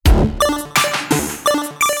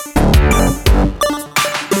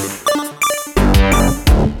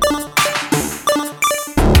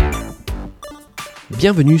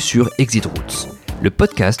Bienvenue sur Exit Routes, le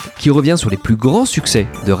podcast qui revient sur les plus grands succès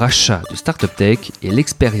de rachat de start-up tech et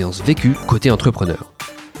l'expérience vécue côté entrepreneur.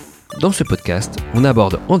 Dans ce podcast, on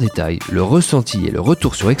aborde en détail le ressenti et le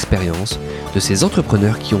retour sur expérience de ces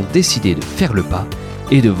entrepreneurs qui ont décidé de faire le pas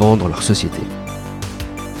et de vendre leur société.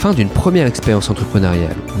 Fin d'une première expérience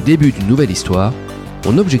entrepreneuriale ou début d'une nouvelle histoire,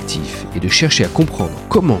 mon objectif est de chercher à comprendre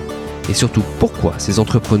comment et surtout pourquoi ces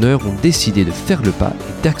entrepreneurs ont décidé de faire le pas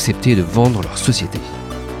et d'accepter de vendre leur société.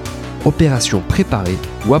 Opération préparée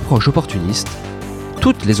ou approche opportuniste,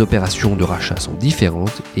 toutes les opérations de rachat sont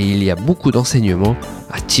différentes et il y a beaucoup d'enseignements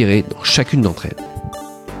à tirer dans chacune d'entre elles.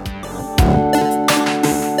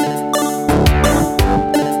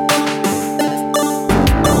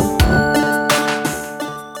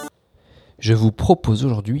 Je vous propose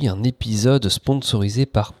aujourd'hui un épisode sponsorisé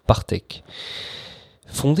par Partech.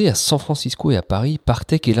 Fondé à San Francisco et à Paris,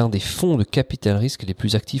 Partech est l'un des fonds de capital risque les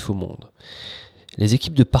plus actifs au monde. Les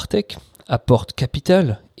équipes de Partech apportent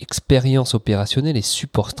capital, expérience opérationnelle et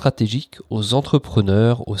support stratégique aux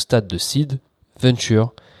entrepreneurs au stade de seed,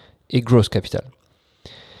 venture et growth capital.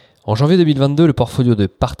 En janvier 2022, le portfolio de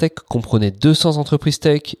Partech comprenait 200 entreprises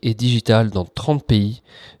tech et digital dans 30 pays,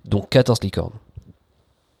 dont 14 licornes.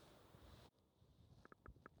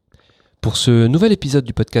 Pour ce nouvel épisode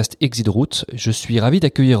du podcast Exit Routes, je suis ravi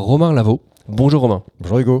d'accueillir Romain Lavaux. Bonjour Romain.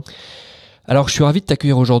 Bonjour Hugo. Alors je suis ravi de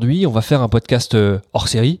t'accueillir aujourd'hui, on va faire un podcast hors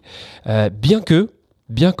série, bien que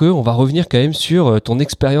on va revenir quand même sur ton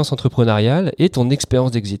expérience entrepreneuriale et ton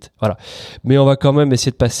expérience d'exit. Voilà. Mais on va quand même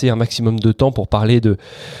essayer de passer un maximum de temps pour parler de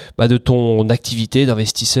ton activité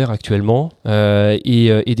d'investisseur actuellement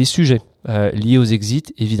et des sujets liés aux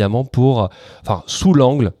exits, évidemment, sous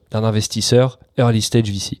l'angle d'un investisseur early stage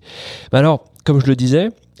VC. Mais alors, comme je le disais,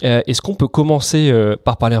 est-ce qu'on peut commencer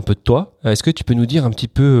par parler un peu de toi ? Est-ce que tu peux nous dire un petit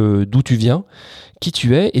peu d'où tu viens, qui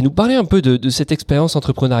tu es, et nous parler un peu de cette expérience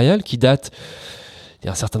entrepreneuriale qui date il y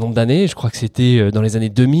a un certain nombre d'années, je crois que c'était dans les années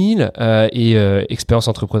 2000, expérience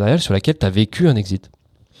entrepreneuriale sur laquelle tu as vécu un exit.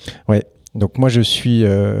 Ouais, donc moi je suis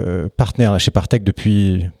partenaire chez Partech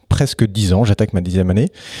depuis presque 10 ans, j'attaque ma 10e année.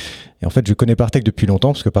 Et en fait, je connais Partech depuis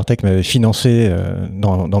longtemps parce que Partech m'avait financé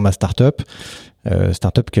dans ma startup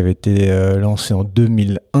qui avait été lancée en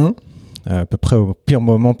 2001, à peu près au pire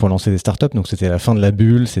moment pour lancer des startups. Donc c'était la fin de la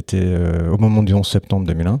bulle, c'était au moment du 11 septembre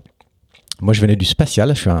 2001. Moi, je venais du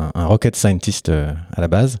spatial, je suis un rocket scientist à la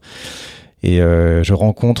base. Et je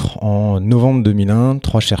rencontre en novembre 2001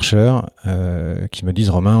 3 chercheurs qui me disent «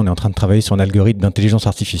 Romain, on est en train de travailler sur un algorithme d'intelligence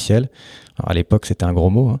artificielle. » Alors à l'époque, c'était un gros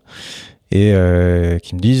mot. Hein. Et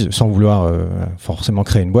qui me disent, sans vouloir forcément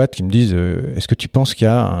créer une boîte, qui me disent est-ce que tu penses qu'il y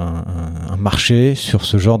a un marché sur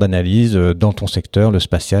ce genre d'analyse dans ton secteur, le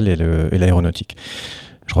spatial et l'aéronautique ?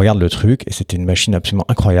 Je regarde le truc et c'était une machine absolument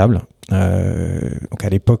incroyable. Donc à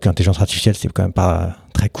l'époque, l'intelligence artificielle, c'était quand même pas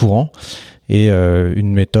très courant. Et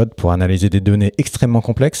une méthode pour analyser des données extrêmement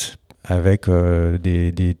complexes avec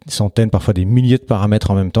des centaines, parfois des milliers de paramètres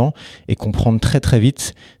en même temps et comprendre très très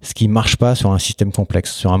vite ce qui marche pas sur un système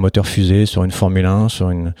complexe, sur un moteur fusée, sur une Formule 1, sur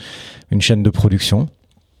une chaîne de production.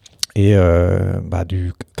 Et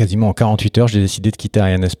quasiment en 48 heures, j'ai décidé de quitter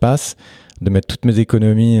Arianespace, de mettre toutes mes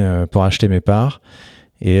économies pour acheter mes parts.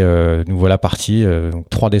 Et nous voilà partis, donc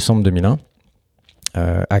 3 décembre 2001,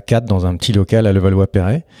 à 4 dans un petit local à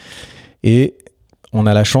Levallois-Perret. Et on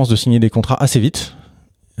a la chance de signer des contrats assez vite.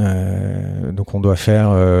 Donc on doit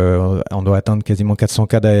atteindre quasiment 400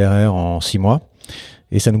 cas d'ARR en 6 mois.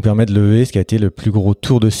 Et ça nous permet de lever ce qui a été le plus gros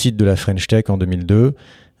tour de site de la French Tech en 2002,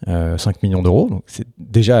 5 millions d'euros. Donc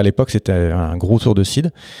déjà à l'époque, c'était un gros tour de site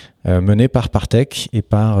mené par Partech et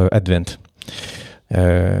par Advent.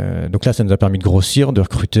 Donc là, ça nous a permis de grossir, de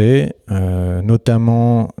recruter,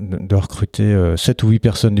 notamment de recruter 7 ou 8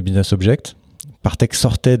 personnes du Business Object. Partech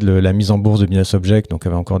sortait de la mise en bourse de Business Object, donc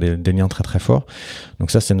avait encore des liens très très forts. Donc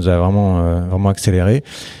ça nous a vraiment accéléré.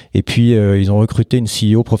 Et puis ils ont recruté une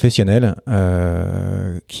CEO professionnelle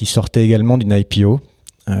qui sortait également d'une IPO,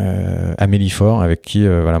 Amélie Faure, avec qui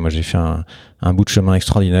moi j'ai fait un bout de chemin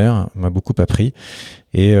extraordinaire, m'a beaucoup appris.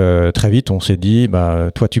 Et très vite on s'est dit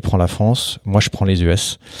toi tu prends la France, moi je prends les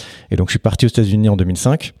US. Et donc je suis parti aux États-Unis en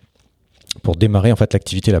 2005. Pour démarrer en fait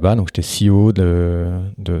l'activité là-bas. Donc j'étais CEO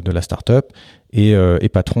de la startup et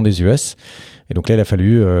patron des US. Et donc là, il a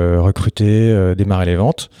fallu recruter, démarrer les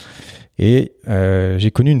ventes. Et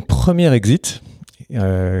j'ai connu une première exit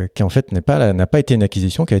qui en fait n'a pas été une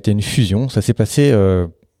acquisition, qui a été une fusion. Ça s'est passé.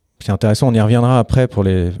 C'est intéressant. On y reviendra après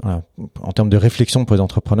en termes de réflexion pour les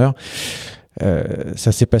entrepreneurs.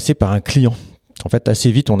 Ça s'est passé par un client. En fait,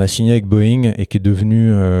 assez vite, on a signé avec Boeing et qui est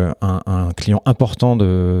devenu un client important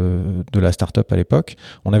de la startup à l'époque.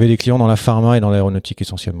 On avait des clients dans la pharma et dans l'aéronautique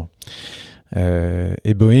essentiellement.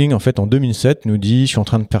 Et Boeing, en fait, en 2007, nous dit, je suis en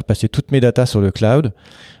train de faire passer toutes mes datas sur le cloud.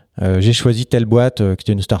 J'ai choisi telle boîte qui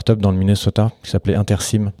était une startup dans le Minnesota qui s'appelait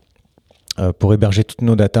Intersim pour héberger toutes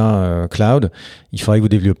nos datas cloud. Il faudrait que vous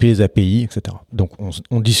développiez les API, etc. Donc,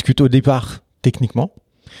 on discute au départ techniquement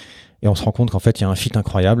et on se rend compte qu'en fait, il y a un fit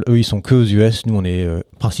incroyable. Eux, ils sont que aux US. Nous, on est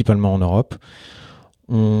principalement en Europe.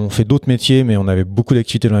 On fait d'autres métiers, mais on avait beaucoup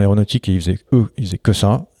d'activités dans l'aéronautique et ils faisaient que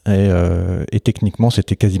ça. Et techniquement,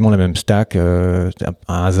 c'était quasiment la même stack, c'était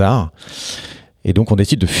un hasard. Et donc, on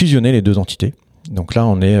décide de fusionner les deux entités. Donc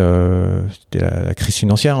là, c'était la crise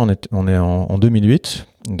financière, on est en 2008.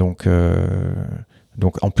 Donc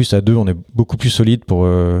en plus, à deux, on est beaucoup plus solide pour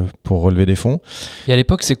relever des fonds. Et à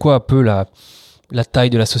l'époque, c'est quoi un peu la taille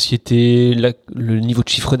de la société, le niveau de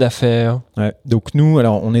chiffre d'affaires? Ouais. Donc nous,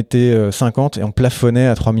 alors on était 50 et on plafonnait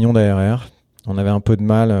à 3 millions d'ARR. On avait un peu de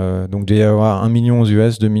mal, donc il devait y avoir 1 million aux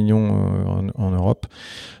US, 2 millions en Europe.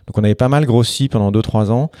 Donc on avait pas mal grossi pendant 2-3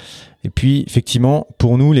 ans. Et puis effectivement,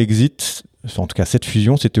 pour nous, l'exit, en tout cas cette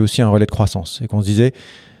fusion, c'était aussi un relais de croissance. Et qu'on se disait,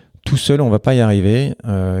 tout seul, on va pas y arriver,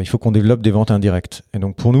 il faut qu'on développe des ventes indirectes. Et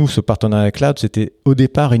donc pour nous, ce partenariat cloud, c'était au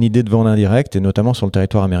départ une idée de vente indirecte, et notamment sur le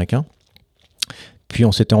territoire américain. Puis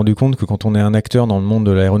on s'était rendu compte que quand on est un acteur dans le monde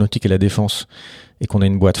de l'aéronautique et la défense et qu'on a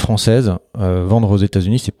une boîte française, vendre aux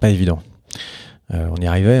États-Unis, c'est pas évident. On y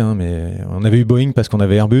arrivait, hein, mais on avait eu Boeing parce qu'on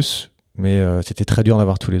avait Airbus, mais c'était très dur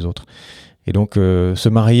d'avoir tous les autres. Et donc se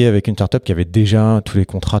marier avec une startup qui avait déjà tous les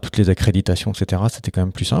contrats, toutes les accréditations, etc., c'était quand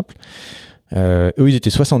même plus simple. Eux, ils étaient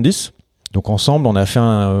 70. Donc ensemble,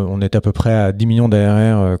 on était à peu près à 10 millions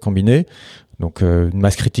d'ARR combinés, donc une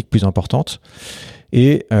masse critique plus importante.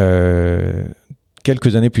 Et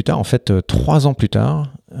quelques années plus tard, en fait 3 ans plus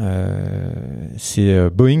tard, c'est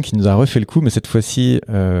Boeing qui nous a refait le coup, mais cette fois-ci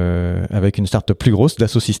avec une startup plus grosse,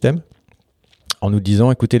 Dassault Systèmes, en nous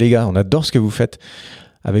disant, écoutez les gars, on adore ce que vous faites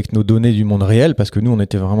avec nos données du monde réel, parce que nous,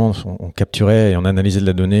 on capturait et on analysait de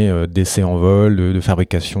la donnée d'essais en vol, de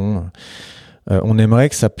fabrication. On aimerait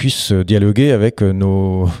que ça puisse dialoguer avec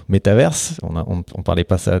nos métaverses. On parlait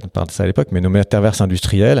pas de ça à l'époque, mais nos métaverses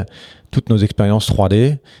industriels, toutes nos expériences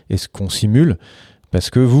 3D et ce qu'on simule,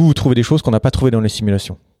 parce que vous trouvez des choses qu'on n'a pas trouvées dans les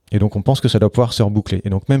simulations. Et donc, on pense que ça doit pouvoir se reboucler. Et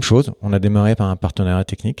donc, même chose, on a démarré par un partenariat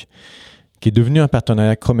technique qui est devenu un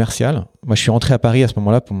partenariat commercial. Moi, je suis rentré à Paris à ce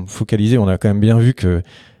moment-là pour me focaliser. On a quand même bien vu que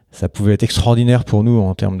ça pouvait être extraordinaire pour nous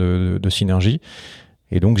en termes de synergie.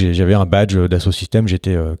 Et donc, j'avais un badge Dassault Systèmes.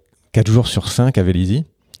 J'étais 4 jours sur 5 à Vélizy.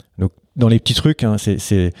 Donc, dans les petits trucs, hein,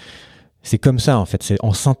 c'est comme ça, en fait. C'est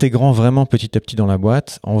en s'intégrant vraiment petit à petit dans la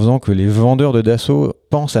boîte, en faisant que les vendeurs de Dassault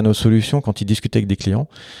pensent à nos solutions quand ils discutent avec des clients,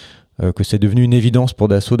 que c'est devenu une évidence pour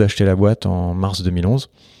Dassault d'acheter la boîte en mars 2011.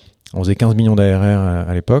 On faisait 15 millions d'ARR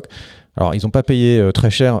à l'époque. Alors, ils n'ont pas payé très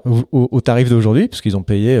cher au tarif d'aujourd'hui, parce qu'ils ont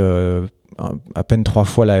payé à peine 3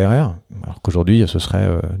 fois l'ARR, alors qu'aujourd'hui, ce serait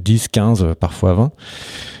 10, 15, parfois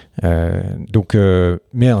 20.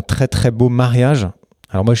 Mais un très très beau mariage.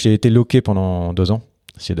 Alors moi, j'ai été loqué pendant 2 ans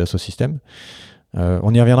chez Dassault Systèmes.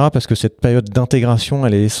 On y reviendra parce que cette période d'intégration,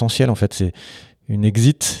 elle est essentielle. En fait, c'est une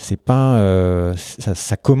exit, c'est pas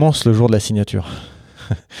ça commence le jour de la signature.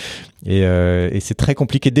 Et c'est très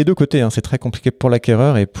compliqué des deux côtés, hein. C'est très compliqué pour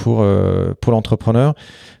l'acquéreur et pour l'entrepreneur,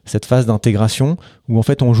 cette phase d'intégration où en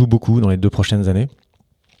fait on joue beaucoup dans les 2 prochaines années.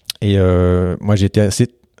 Et moi j'ai été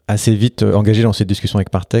assez vite engagé dans cette discussion avec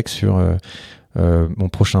Partech sur mon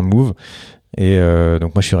prochain move. Et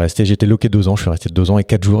donc moi j'ai été loqué 2 ans, je suis resté 2 ans et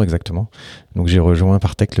 4 jours exactement. Donc j'ai rejoint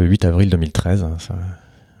Partech le 8 avril 2013, ça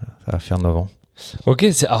va faire 9 ans. Ok,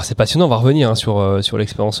 c'est passionnant, on va revenir sur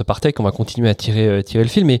l'expérience Partech, on va continuer à tirer le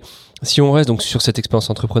fil, mais si on reste donc sur cette expérience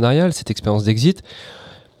entrepreneuriale, cette expérience d'exit,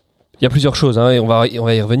 il y a plusieurs choses, hein, et on va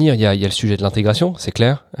y revenir. Il y a le sujet de l'intégration, c'est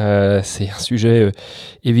clair, c'est un sujet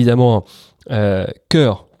évidemment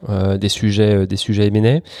cœur des sujets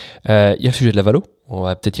M&A. Il y a le sujet de la valo, on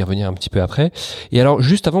va peut-être y revenir un petit peu après. Et alors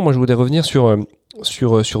juste avant, moi je voudrais revenir sur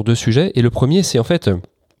 2 sujets, et le premier c'est en fait,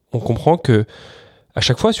 on comprend que à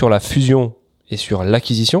chaque fois sur la fusion et sur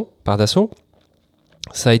l'acquisition par Dassault,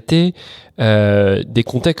 ça a été des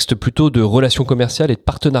contextes plutôt de relations commerciales et de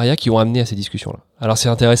partenariats qui ont amené à ces discussions-là. Alors c'est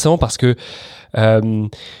intéressant parce que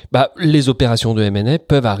les opérations de M&A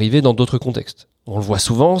peuvent arriver dans d'autres contextes. On le voit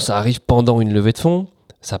souvent, ça arrive pendant une levée de fonds,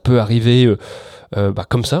 ça peut arriver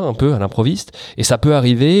comme ça, un peu à l'improviste. Et ça peut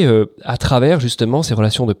arriver à travers justement ces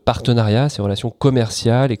relations de partenariat, ces relations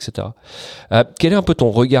commerciales, etc. Quel est un peu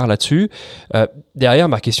ton regard là-dessus ? Derrière,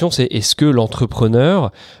 ma question, c'est est-ce que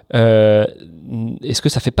l'entrepreneur, est-ce que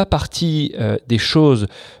ça fait pas partie des choses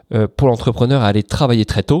pour l'entrepreneur à aller travailler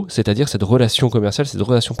très tôt, c'est-à-dire cette relation commerciale, cette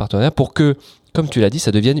relation partenariat, pour que, comme tu l'as dit,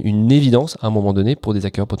 ça devienne une évidence à un moment donné pour des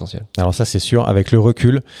acquéreurs potentiels. Alors ça, c'est sûr. Avec le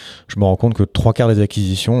recul, je me rends compte que 3/4 des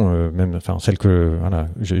acquisitions, même, enfin celles que, voilà,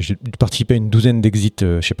 j'ai participé à une douzaine d'exits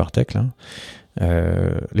chez Partech là.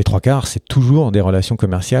 Les 3/4, c'est toujours des relations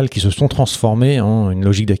commerciales qui se sont transformées en une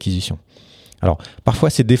logique d'acquisition. Alors, parfois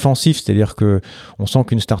c'est défensif, c'est-à-dire que on sent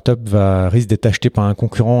qu'une startup risque d'être achetée par un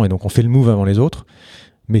concurrent et donc on fait le move avant les autres.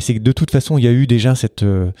 Mais c'est que de toute façon, il y a eu déjà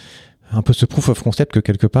un peu ce proof of concept que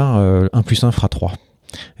quelque part, 1 + 1 fera 3.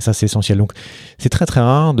 Et ça, c'est essentiel. Donc, c'est très très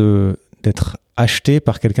rare d'être acheté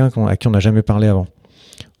par quelqu'un à qui on n'a jamais parlé avant.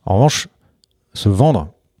 En revanche, se vendre,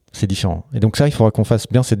 c'est différent. Et donc ça, il faudra qu'on fasse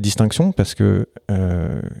bien cette distinction parce que,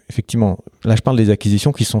 effectivement, là, je parle des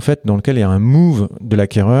acquisitions qui sont faites dans lesquelles il y a un move de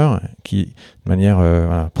l'acquéreur qui, de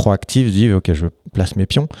manière proactive, dit « Ok, je place mes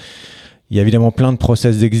pions ». Il y a évidemment plein de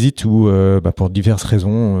process d'exit où, pour diverses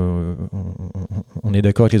raisons, on est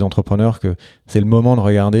d'accord avec les entrepreneurs que c'est le moment de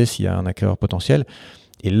regarder s'il y a un acquéreur potentiel.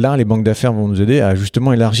 Et là, les banques d'affaires vont nous aider à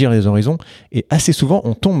justement élargir les horizons. Et assez souvent,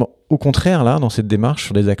 on tombe au contraire là dans cette démarche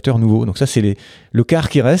sur des acteurs nouveaux. Donc ça, c'est le quart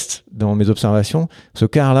qui reste dans mes observations. Ce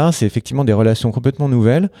quart-là, c'est effectivement des relations complètement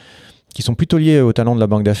nouvelles qui sont plutôt liées au talent de la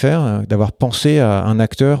banque d'affaires, d'avoir pensé à un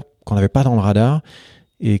acteur qu'on n'avait pas dans le radar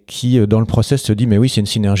et qui, dans le process, se dit « mais oui, c'est une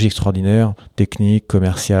synergie extraordinaire, technique,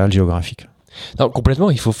 commerciale, géographique ». Non,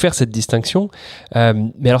 complètement, il faut faire cette distinction.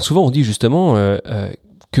 Mais alors souvent, on dit justement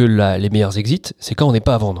que les meilleurs exits, c'est quand on n'est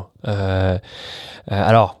pas à vendre.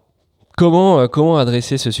 Alors, comment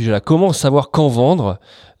adresser ce sujet-là ? Comment savoir quand vendre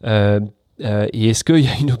et est-ce qu'il y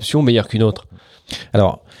a une option meilleure qu'une autre ?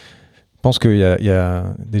 Alors, je pense qu'il y a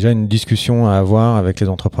déjà une discussion à avoir avec les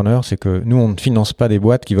entrepreneurs, c'est que nous, on ne finance pas des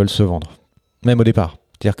boîtes qui veulent se vendre, même au départ.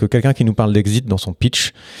 C'est-à-dire que quelqu'un qui nous parle d'exit dans son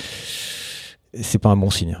pitch, c'est pas un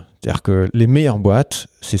bon signe. C'est-à-dire que les meilleures boîtes,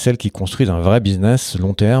 c'est celles qui construisent un vrai business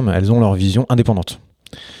long terme, elles ont leur vision indépendante.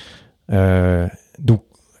 Donc,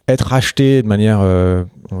 être acheté de manière,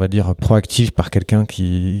 on va dire, proactive par quelqu'un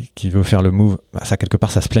qui veut faire le move, ça, quelque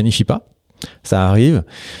part, ça se planifie pas. Ça arrive.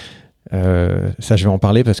 Ça, je vais en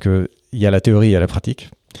parler parce que il y a la théorie et il y a la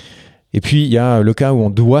pratique. Et puis, il y a le cas où on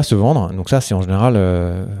doit se vendre. Donc ça, c'est en général,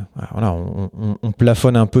 on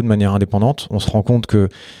plafonne un peu de manière indépendante. On se rend compte que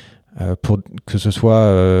pour que ce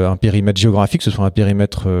soit un périmètre géographique, que ce soit un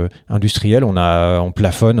périmètre industriel, on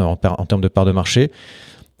plafonne en termes de part de marché.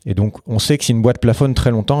 Et donc, on sait que si une boîte plafonne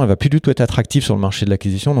très longtemps, elle va plus du tout être attractive sur le marché de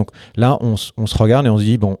l'acquisition. Donc là, on se regarde et on se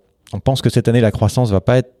dit, bon, on pense que cette année, la croissance va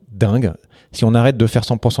pas être dingue. Si on arrête de faire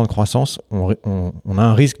 100% de croissance, on a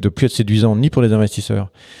un risque de plus être séduisant ni pour les investisseurs,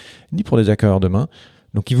 ni pour les acquéreurs demain.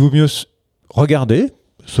 Donc, il vaut mieux regarder,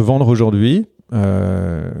 se vendre aujourd'hui,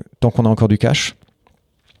 tant qu'on a encore du cash.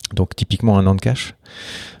 Donc, typiquement 1 an de cash.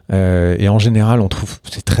 Et en général, on trouve,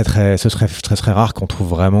 ce serait très rare qu'on trouve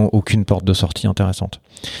vraiment aucune porte de sortie intéressante.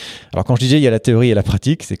 Alors, quand je disais il y a la théorie et la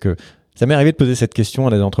pratique, c'est que ça m'est arrivé de poser cette question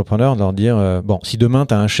à des entrepreneurs, de leur dire, bon, si demain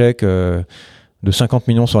tu as un chèque de 50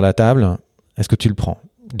 millions sur la table, est-ce que tu le prends ?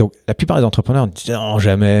 Donc, la plupart des entrepreneurs disent, non,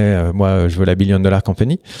 jamais, moi, je veux la $1 billion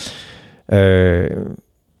company.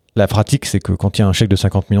 La pratique, c'est que quand il y a un chèque de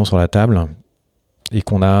 50 millions sur la table et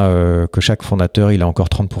qu'on a que chaque fondateur, il a encore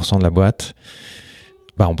 30% de la boîte,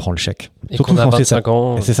 on prend le chèque. Et surtout qu'on a 25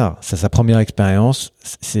 ans. Et c'est ça, c'est sa première expérience.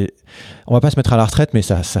 On va pas se mettre à la retraite, mais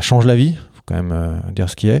ça change la vie. Faut quand même dire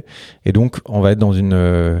ce qui est. Et donc, on va être dans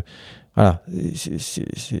une...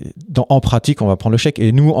 en pratique, on va prendre le chèque.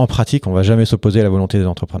 Et nous, en pratique, on va jamais s'opposer à la volonté des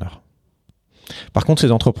entrepreneurs. Par contre,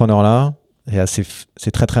 ces entrepreneurs-là,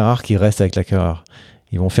 c'est très très rare qu'ils restent avec l'acquéreur.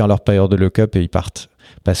 Ils vont faire leur période de lock-up et ils partent.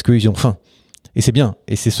 Parce qu'ils ont faim. Et c'est bien.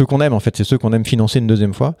 Et c'est ceux qu'on aime, en fait. C'est ceux qu'on aime financer une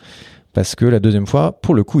deuxième fois. Parce que la deuxième fois,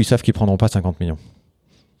 pour le coup, ils savent qu'ils prendront pas 50 millions.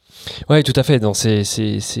 Oui, tout à fait. Donc,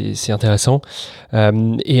 c'est intéressant.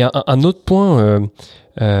 Et un autre point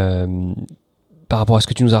par rapport à ce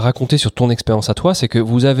que tu nous as raconté sur ton expérience à toi, c'est que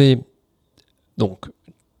vous avez donc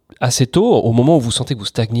assez tôt, au moment où vous sentez que vous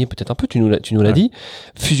stagniez peut-être un peu, tu nous l'as dit,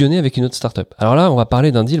 fusionné avec une autre startup. Alors là, on va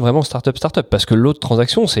parler d'un deal vraiment startup, parce que l'autre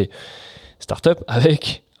transaction, c'est startup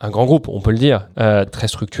avec un grand groupe, on peut le dire, très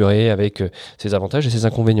structuré, avec ses avantages et ses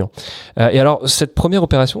inconvénients. Et alors, cette première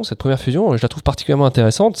opération, cette première fusion, je la trouve particulièrement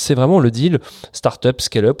intéressante. C'est vraiment le deal startup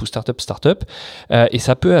scale-up ou startup. Et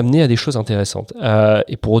ça peut amener à des choses intéressantes.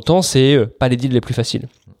 Et pour autant, c'est pas les deals les plus faciles.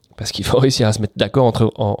 Parce qu'il faut réussir à se mettre d'accord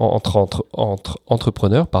entre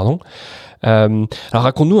entrepreneurs, pardon. Alors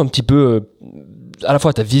raconte-nous un petit peu à la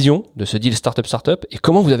fois ta vision de ce deal startup et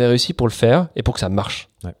comment vous avez réussi pour le faire et pour que ça marche.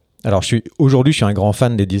 Ouais. Alors aujourd'hui je suis un grand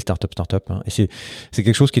fan des deals startup hein, et c'est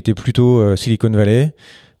quelque chose qui était plutôt Silicon Valley,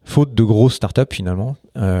 faute de grosses startups finalement,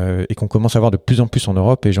 et qu'on commence à voir de plus en plus en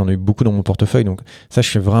Europe, et j'en ai eu beaucoup dans mon portefeuille, donc ça je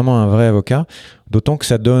suis vraiment un vrai avocat, d'autant que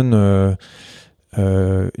ça donne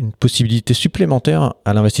une possibilité supplémentaire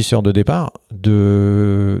à l'investisseur de départ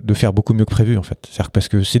de faire beaucoup mieux que prévu en fait. C'est-à-dire parce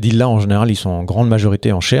que ces deals là en général ils sont en grande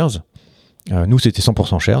majorité en shares, nous c'était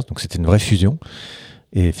 100% shares, donc c'était une vraie fusion.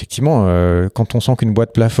 Et effectivement, quand on sent qu'une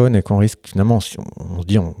boîte plafonne et qu'on risque finalement, on se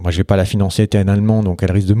dit, moi je vais pas la financer éternellement, donc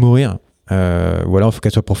elle risque de mourir, ou alors il faut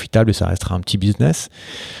qu'elle soit profitable et ça restera un petit business,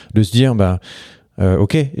 de se dire,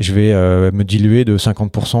 ok, je vais me diluer de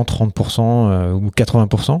 50%, 30% ou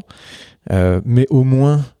 80%, mais au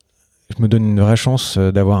moins je me donne une vraie chance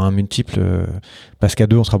d'avoir un multiple, parce qu'à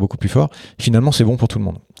deux on sera beaucoup plus fort. Finalement c'est bon pour tout le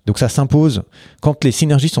monde. Donc ça s'impose, quand les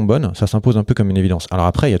synergies sont bonnes, ça s'impose un peu comme une évidence. Alors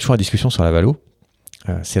après il y a toujours la discussion sur la valo.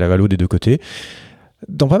 C'est la valo des deux côtés.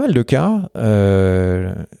 Dans pas mal de cas,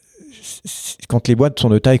 quand les boîtes sont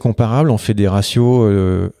de taille comparable, on fait des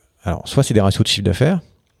ratios. Alors, soit c'est des ratios de chiffre d'affaires,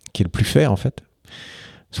 qui est le plus fair en fait,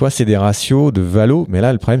 soit c'est des ratios de valo. Mais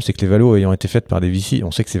là, le problème, c'est que les valos ayant été faites par des VC, on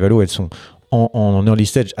sait que ces valos, elles sont en early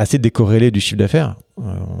stage assez décorrélées du chiffre d'affaires.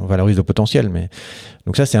 On valorise le potentiel, mais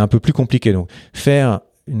donc ça, c'est un peu plus compliqué. Donc, faire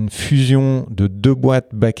une fusion de deux boîtes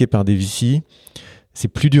backées par des VC, c'est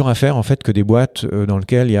plus dur à faire en fait que des boîtes dans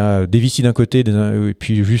lesquelles il y a des VC d'un côté et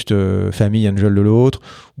puis juste famille angel de l'autre,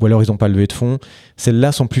 ou alors ils n'ont pas levé de fonds.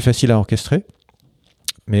 Celles-là sont plus faciles à orchestrer,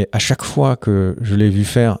 mais à chaque fois que je l'ai vu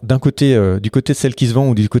faire d'un côté, du côté de celle qui se vend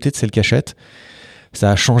ou du côté de celle qui achète, ça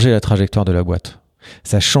a changé la trajectoire de la boîte.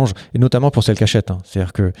 Ça change, et notamment pour celle qui achète.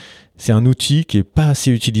 C'est-à-dire que c'est un outil qui est pas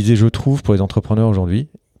assez utilisé, je trouve, pour les entrepreneurs aujourd'hui,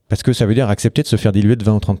 parce que ça veut dire accepter de se faire diluer de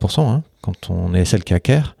 20 ou 30% quand on est celle qui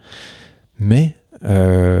acquiert, mais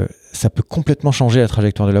ça peut complètement changer la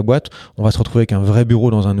trajectoire de la boîte. On va se retrouver avec un vrai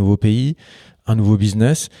bureau dans un nouveau pays, un nouveau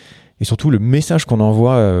business, et surtout le message qu'on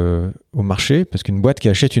envoie au marché, parce qu'une boîte qui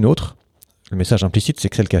achète une autre, le message implicite, c'est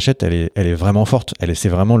que celle qui achète, elle est vraiment forte, c'est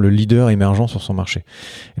vraiment le leader émergent sur son marché.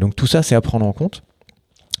 Et donc tout ça, c'est à prendre en compte.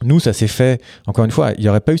 Nous, ça s'est fait, encore une fois, il n'y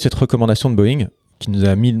aurait pas eu cette recommandation de Boeing qui nous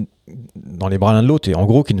a mis dans les bras l'un de l'autre, et en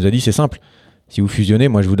gros qui nous a dit, c'est simple, si vous fusionnez,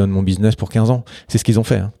 moi je vous donne mon business pour 15 ans. C'est ce qu'ils ont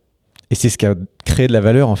fait, Et c'est ce qui a créé de la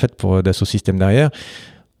valeur en fait pour Dassault Systèmes derrière.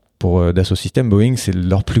 Pour Dassault Systèmes, Boeing, c'est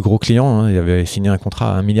leur plus gros client. Ils avaient signé un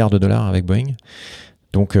contrat à $1 milliard avec Boeing.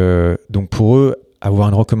 Donc pour eux, avoir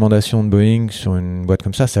une recommandation de Boeing sur une boîte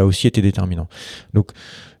comme ça a aussi été déterminant. Donc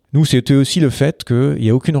nous, c'était aussi le fait qu'il n'y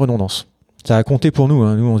a aucune redondance. Ça a compté pour nous.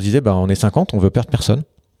 Nous, on se disait, on est 50, on veut perdre personne.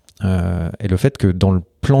 Et le fait que dans le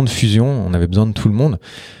plan de fusion, on avait besoin de tout le monde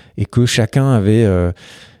et que chacun avait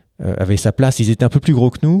sa place. Ils étaient un peu plus gros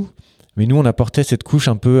que nous. Mais nous, on apportait cette couche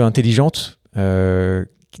un peu intelligente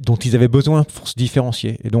dont ils avaient besoin pour se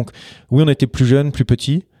différencier. Et donc, oui, on était plus jeunes, plus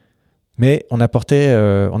petits, mais on apportait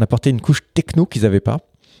une couche techno qu'ils n'avaient pas.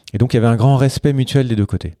 Et donc, il y avait un grand respect mutuel des deux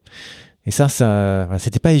côtés. Et ça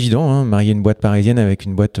c'était pas évident, marier une boîte parisienne avec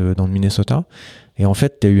une boîte dans le Minnesota. Et en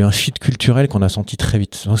fait, il y a eu un fit culturel qu'on a senti très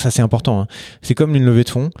vite. Donc ça, c'est important. C'est comme une levée de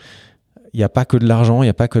fonds. Il n'y a pas que de l'argent, il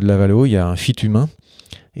n'y a pas que de la valo, il y a un fit humain.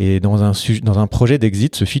 Et dans un projet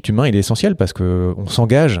d'exit, ce fit humain, il est essentiel parce qu'on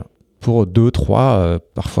s'engage pour 2, 3,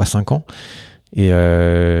 parfois 5 ans. Et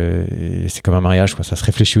c'est comme un mariage, ça se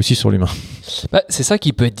réfléchit aussi sur l'humain. C'est ça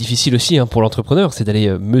qui peut être difficile aussi pour l'entrepreneur, c'est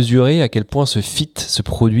d'aller mesurer à quel point ce fit se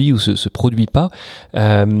produit ou se produit pas. C'est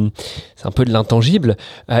un peu de l'intangible.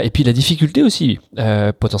 Et puis la difficulté aussi,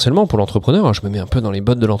 potentiellement pour l'entrepreneur, je me mets un peu dans les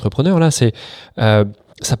bottes de l'entrepreneur là, c'est...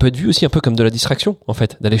 ça peut être vu aussi un peu comme de la distraction, en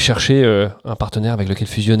fait, d'aller chercher un partenaire avec lequel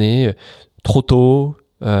fusionner trop tôt.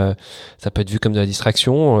 Ça peut être vu comme de la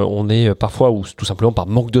distraction. On est parfois, ou tout simplement par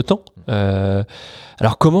manque de temps.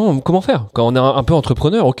 Alors comment faire quand on est un peu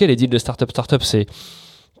entrepreneur? Ok, les deals de start-up, c'est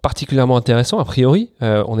particulièrement intéressant a priori,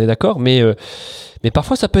 on est d'accord, mais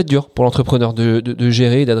parfois ça peut être dur pour l'entrepreneur de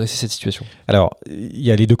gérer et d'adresser cette situation. Alors, il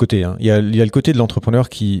y a les deux côtés. Il y a le côté de l'entrepreneur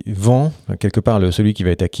qui vend quelque part celui qui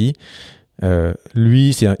va être acquis.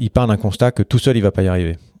 Lui, il part d'un constat que tout seul, il va pas y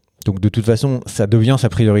arriver. Donc, de toute façon, ça devient sa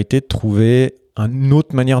priorité de trouver une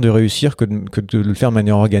autre manière de réussir que de le faire de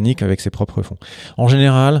manière organique avec ses propres fonds. En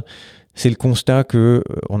général, c'est le constat que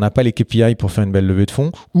on n'a pas les KPI pour faire une belle levée de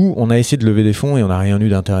fonds, ou on a essayé de lever des fonds et on n'a rien eu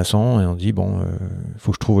d'intéressant et on dit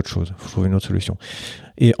faut que je trouve autre chose, faut trouver une autre solution.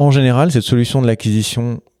 Et en général, cette solution de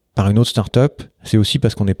l'acquisition par une autre startup, c'est aussi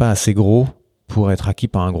parce qu'on n'est pas assez gros pour être acquis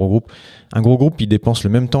par un gros groupe. Un gros groupe, il dépense le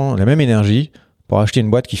même temps, la même énergie pour acheter une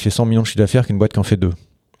boîte qui fait 100 millions de chiffre d'affaires qu'une boîte qui en fait 2.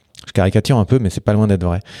 Je caricature un peu, mais c'est pas loin d'être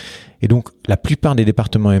vrai. Et donc, la plupart des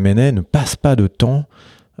départements M&A ne passent pas de temps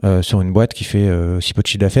sur une boîte qui fait si peu de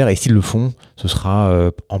chiffre d'affaires, et s'ils le font, ce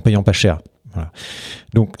sera en payant pas cher. Voilà.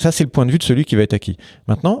 Donc ça, c'est le point de vue de celui qui va être acquis.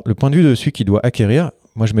 Maintenant, le point de vue de celui qui doit acquérir,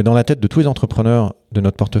 moi je mets dans la tête de tous les entrepreneurs de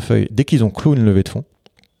notre portefeuille, dès qu'ils ont clos une levée de fonds,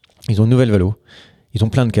 ils ont une nouvelle valo, ils ont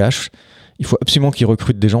plein de cash, il faut absolument qu'ils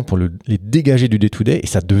recrutent des gens pour les dégager du day-to-day, et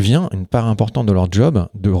ça devient une part importante de leur job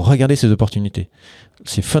de regarder ces opportunités.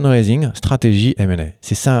 C'est fundraising, stratégie, M&A.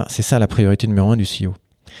 C'est ça la priorité numéro 1 du CEO.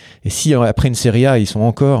 Et si après une série A, ils sont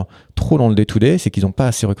encore trop dans le day-to-day, c'est qu'ils n'ont pas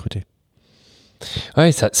assez recruté.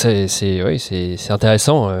 Ouais, c'est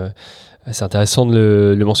intéressant. C'est intéressant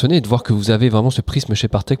de le mentionner et de voir que vous avez vraiment ce prisme chez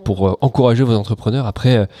Partech pour encourager vos entrepreneurs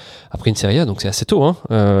après une série A. Donc c'est assez tôt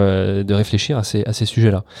de réfléchir à ces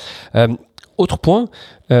sujets-là. Autre point,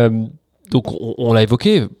 donc on l'a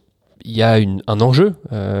évoqué, il y a un enjeu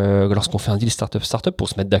lorsqu'on fait un deal startup pour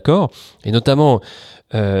se mettre d'accord, et notamment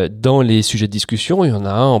dans les sujets de discussion, il y en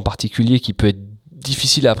a un en particulier qui peut être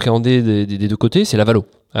difficile à appréhender des deux côtés, c'est la valo.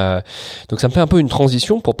 Donc ça me fait un peu une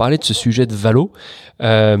transition pour parler de ce sujet de valo,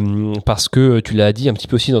 parce que tu l'as dit un petit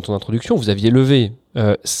peu aussi dans ton introduction, vous aviez levé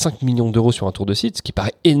 5 millions d'euros sur un tour de site, ce qui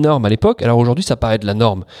paraît énorme à l'époque. Alors aujourd'hui ça paraît de la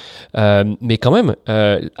norme, mais quand même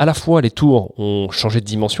à la fois les tours ont changé de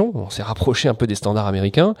dimension, on s'est rapproché un peu des standards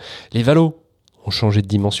américains, les valos ont changé de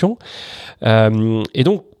dimension, et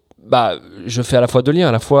donc je fais à la fois deux liens.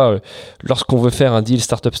 À la fois, lorsqu'on veut faire un deal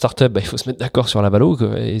startup, il faut se mettre d'accord sur la valo,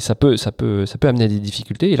 et ça peut amener à des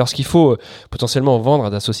difficultés. Et lorsqu'il faut potentiellement vendre à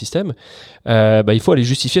Dassault Systèmes, il faut aller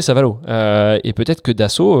justifier sa valo. Et peut-être que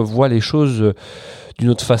Dassault voit les choses d'une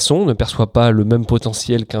autre façon, ne perçoit pas le même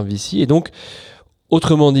potentiel qu'un VC. Et donc,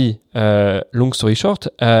 autrement dit, long story short,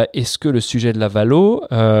 est-ce que le sujet de la valo,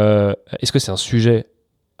 est-ce que c'est un sujet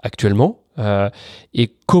actuellement?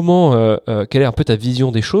 Et comment, quelle est un peu ta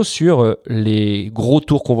vision des choses sur les gros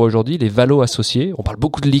tours qu'on voit aujourd'hui, les valos associés? On parle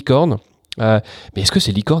beaucoup de licornes, mais est-ce que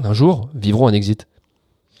ces licornes un jour vivront un exit?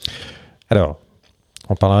 Alors,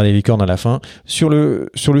 on parlera des licornes à la fin. Sur le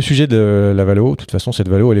sujet de la valo, de toute façon, cette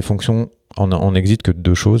valo, elle est fonction en exit que de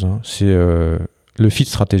deux choses. C'est le fit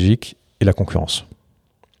stratégique et la concurrence.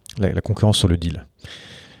 La concurrence sur le deal.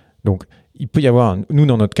 Donc, il peut y avoir, nous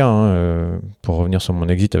dans notre cas, pour revenir sur mon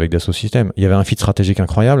exit avec Dassault Systèmes, il y avait un fit stratégique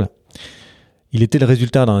incroyable. Il était le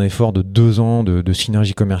résultat d'un effort de 2 ans de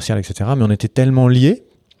synergie commerciale, etc. Mais on était tellement liés,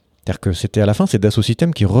 c'est-à-dire que c'était à la fin, c'est Dassault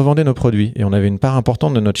Systèmes qui revendait nos produits. Et on avait une part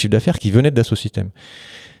importante de notre chiffre d'affaires qui venait de Dassault Systèmes.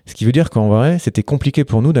 Ce qui veut dire qu'en vrai, c'était compliqué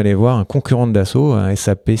pour nous d'aller voir un concurrent de Dassault, un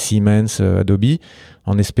SAP, Siemens, Adobe,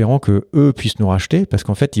 en espérant que eux puissent nous racheter, parce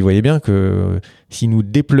qu'en fait, ils voyaient bien que s'ils nous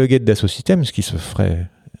dépluguaient de Dassault Systèmes, ce qui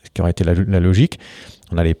aurait été la logique,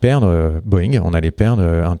 on allait perdre Boeing, on allait perdre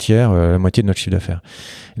un tiers, la moitié de notre chiffre d'affaires.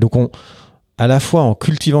 Donc à la fois en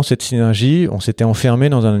cultivant cette synergie, on s'était enfermé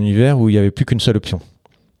dans un univers où il n'y avait plus qu'une seule option.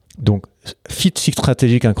 Donc fit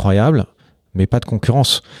stratégique incroyable, mais pas de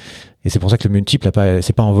concurrence. Et c'est pour ça que le multiple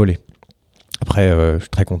s'est pas envolé. Après, je suis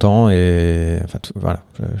très content et voilà,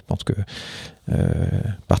 je pense que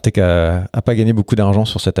Partech a pas gagné beaucoup d'argent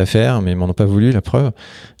sur cette affaire, mais ils m'en ont pas voulu, la preuve.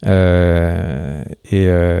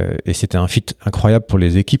 Et c'était un fit incroyable pour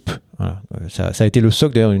les équipes. Voilà. Ça a été le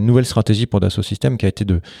socle d'ailleurs d'une nouvelle stratégie pour Dassault Systèmes qui a été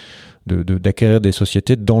d'acquérir des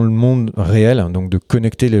sociétés dans le monde réel, donc de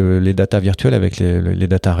connecter les data virtuelles avec les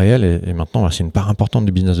data réelles. Et maintenant, c'est une part importante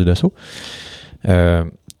du business de Dassault.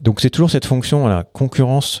 Donc c'est toujours cette fonction,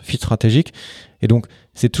 concurrence, fit stratégique. Et donc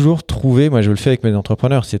c'est toujours trouver, moi je le fais avec mes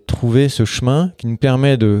entrepreneurs, c'est trouver ce chemin qui nous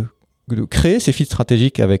permet de créer ces fits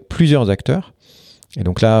stratégiques avec plusieurs acteurs. Et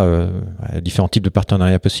donc là, il y a différents types de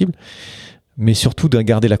partenariats possibles, mais surtout de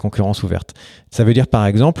garder la concurrence ouverte. Ça veut dire par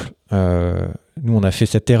exemple, nous on a fait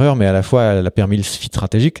cette erreur, mais à la fois elle a permis le fit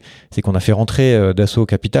stratégique, c'est qu'on a fait rentrer Dassault au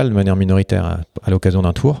capital de manière minoritaire à l'occasion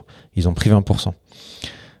d'un tour. Ils ont pris 20%.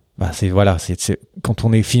 Quand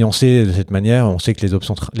on est financé de cette manière, on sait que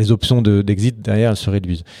les options d'exit derrière, elles se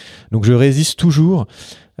réduisent. Donc je résiste toujours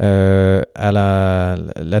à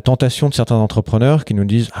la tentation de certains entrepreneurs qui nous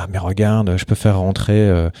disent « Ah mais regarde, je peux faire rentrer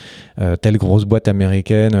telle grosse boîte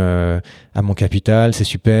américaine à mon capital, c'est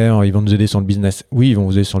super, ils vont nous aider sur le business. » Oui, ils vont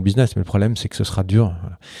vous aider sur le business, mais le problème c'est que ce sera dur.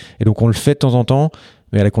 Voilà. Et donc on le fait de temps en temps,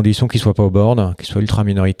 mais à la condition qu'ils soient pas au board, qu'ils soient ultra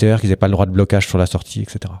minoritaires, qu'ils aient pas le droit de blocage sur la sortie,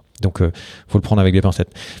 etc. Donc, faut le prendre avec des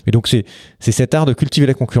pincettes. Mais donc, c'est cet art de cultiver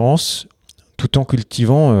la concurrence tout en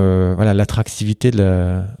cultivant l'attractivité de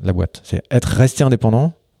la boîte. C'est rester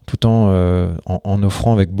indépendant tout en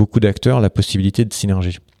offrant avec beaucoup d'acteurs la possibilité de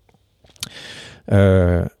synergie.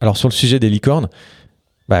 Alors, sur le sujet des licornes,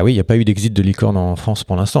 oui, il n'y a pas eu d'exit de licorne en France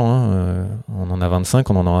pour l'instant. On en a 25,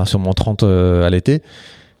 on en aura sûrement 30 à l'été.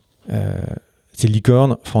 ces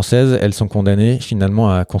licornes françaises, elles sont condamnées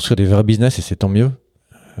finalement à construire des vrais business et c'est tant mieux.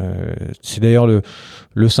 C'est d'ailleurs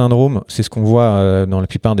le syndrome, c'est ce qu'on voit dans la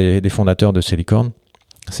plupart des fondateurs de ces licornes,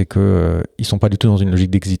 c'est qu'ils ne sont pas du tout dans une logique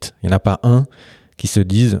d'exit. Il n'y en a pas un qui se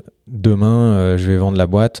dise demain je vais vendre la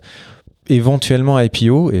boîte, éventuellement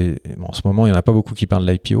IPO, et bon, en ce moment il n'y en a pas beaucoup qui parlent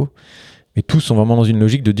de l'IPO, mais tous sont vraiment dans une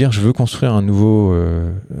logique de dire je veux construire un nouveau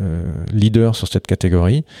leader sur cette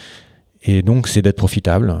catégorie. Et donc, c'est d'être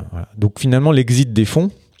profitable. Voilà. Donc, finalement, l'exit des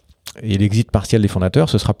fonds et l'exit partiel des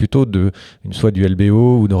fondateurs, ce sera plutôt soit du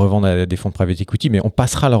LBO ou de revendre à des fonds de private equity, mais on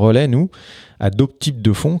passera le relais, nous, à d'autres types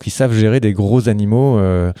de fonds qui savent gérer des gros animaux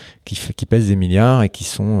qui pèsent des milliards et qui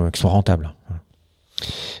sont rentables. Voilà.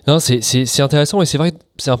 Non, c'est intéressant et c'est vrai que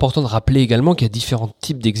c'est important de rappeler également qu'il y a différents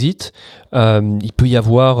types d'exit. Il peut y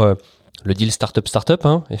avoir... le deal startup,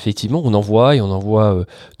 hein, effectivement, on en voit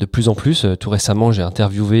de plus en plus. Tout récemment, j'ai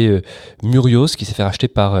interviewé Murios qui s'est fait racheter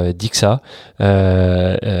par Dixa.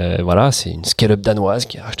 Voilà, c'est une scale-up danoise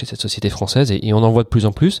qui a racheté cette société française et on en voit de plus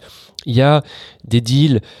en plus. Il y a des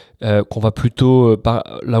deals qu'on va plutôt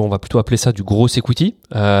appeler ça du gross equity.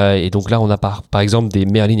 Et donc là, on a par exemple des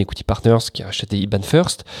Merlin Equity Partners qui a racheté IBAN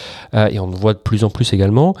First. Et on en voit de plus en plus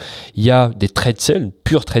également. Il y a des trade sales,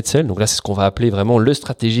 pure trade sales. Donc là, c'est ce qu'on va appeler vraiment le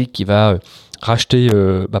stratégique qui va racheter,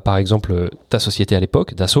 par exemple, ta société à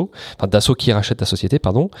l'époque, Dassault qui rachète ta société,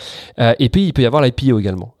 pardon. Et puis, il peut y avoir l'IPO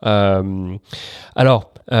également.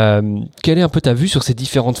 Quelle est un peu ta vue sur ces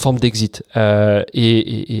différentes formes d'exit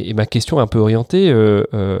et ma question est un peu orientée,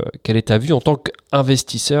 quelle est ta vue en tant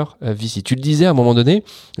qu'investisseur VC? Tu le disais à un moment donné,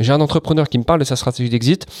 j'ai un entrepreneur qui me parle de sa stratégie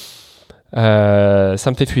d'exit, ça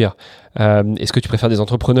me fait fuir. Est-ce que tu préfères des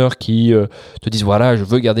entrepreneurs qui te disent voilà, je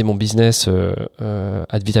veux garder mon business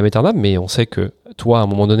ad vitam aeternam, mais on sait que toi, à un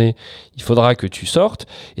moment donné, il faudra que tu sortes.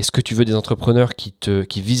 Est-ce que tu veux des entrepreneurs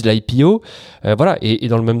qui visent l'IPO? Voilà. Et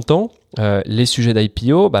dans le même temps, les sujets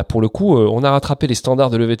d'IPO, pour le coup, on a rattrapé les standards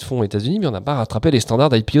de levée de fonds aux États-Unis, mais on n'a pas rattrapé les standards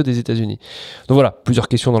d'IPO des États-Unis. Donc voilà, plusieurs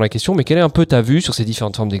questions dans la question, mais quelle est un peu ta vue sur ces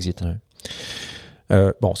différentes formes d'exit?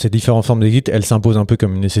 Ces différentes formes d'exit, elles s'imposent un peu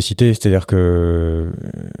comme une nécessité, c'est-à-dire que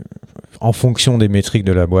en fonction des métriques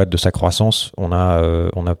de la boîte, de sa croissance, on a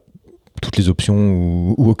toutes les options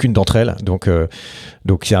ou aucune d'entre elles. Donc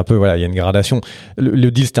c'est un peu, voilà, il y a une gradation.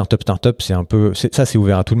 Le deal startup, c'est un peu, c'est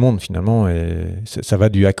ouvert à tout le monde finalement, et ça va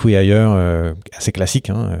du acquire assez classique,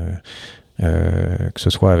 hein, que ce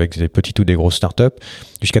soit avec des petites ou des grosses startups,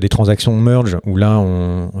 jusqu'à des transactions merge où là,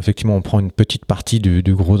 effectivement, on prend une petite partie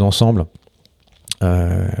du gros ensemble.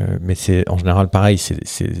 Mais c'est en général pareil,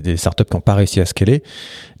 c'est des startups qui n'ont pas réussi à scaler.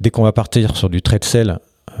 Dès qu'on va partir sur du trade sell,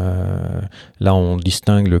 là on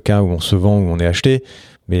distingue le cas où on se vend, où on est acheté.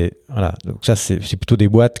 Mais voilà, donc ça c'est plutôt des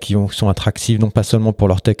boîtes qui sont attractives non pas seulement pour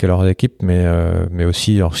leur tech et leur équipe, mais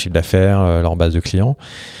aussi leur chiffre d'affaires, leur base de clients.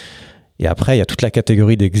 Et après il y a toute la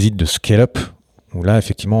catégorie d'exit de scale-up où là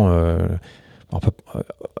effectivement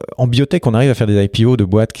en biotech on arrive à faire des IPO de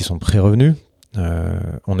boîtes qui sont pré-revenues.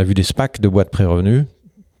 On a vu des SPAC de boîtes pré-revenues,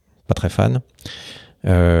 pas très fan.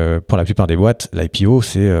 Pour la plupart des boîtes, l'IPO,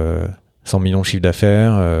 c'est 100 millions de chiffre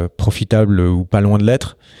d'affaires, profitable ou pas loin de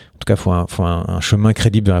l'être. En tout cas, il faut un chemin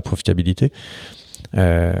crédible vers la profitabilité.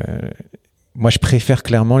 Moi, je préfère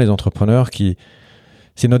clairement les entrepreneurs qui...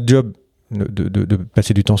 C'est notre job de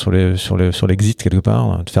passer du temps sur l'exit quelque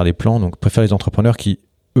part, de faire des plans. Donc, je préfère les entrepreneurs qui,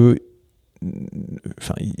 eux,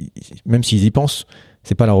 même s'ils y pensent,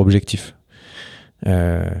 c'est pas leur objectif.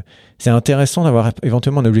 C'est intéressant d'avoir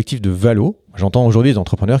éventuellement un objectif de valo. J'entends aujourd'hui des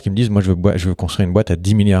entrepreneurs qui me disent moi je veux construire une boîte à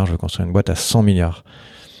 10 milliards, je veux construire une boîte à 100 milliards.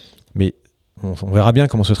 Mais on verra bien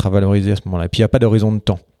comment ce sera valorisé à ce moment-là. Et puis il n'y a pas d'horizon de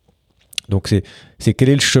temps. Donc c'est quel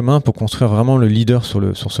est le chemin pour construire vraiment le leader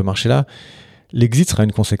sur ce marché-là. L'exit sera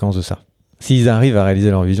une conséquence de ça. S'ils arrivent à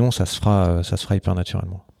réaliser leur vision, ça se fera hyper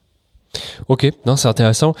naturellement. Ok, non, c'est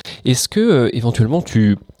intéressant. Est-ce que éventuellement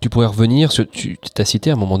tu pourrais revenir sur, tu t'as cité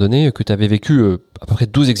à un moment donné que tu avais vécu à peu près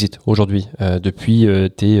 12 exits aujourd'hui depuis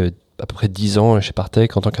tes à peu près 10 ans chez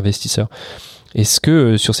Partech en tant qu'investisseur. Est-ce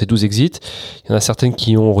que sur ces 12 exits, il y en a certaines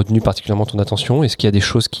qui ont retenu particulièrement ton attention? Est-ce qu'il y a des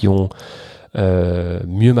choses qui ont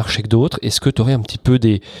mieux marché que d'autres? Est-ce que tu aurais un petit peu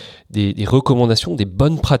des recommandations, des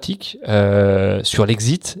bonnes pratiques sur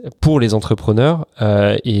l'exit pour les entrepreneurs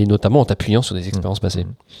et notamment en t'appuyant sur des expériences passées?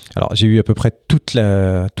 Alors j'ai eu à peu près toute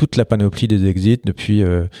la panoplie des exits depuis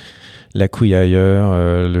l'acquire,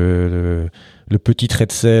 le le petit trait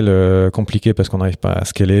de sel compliqué parce qu'on n'arrive pas à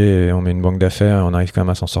scaler et on met une banque d'affaires et on arrive quand même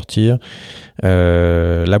à s'en sortir.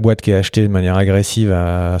 La boîte qui est achetée de manière agressive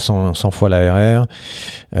à 100 fois l'ARR,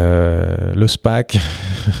 le SPAC,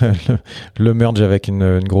 le merge avec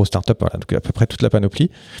une grosse startup, voilà, donc à peu près toute la panoplie.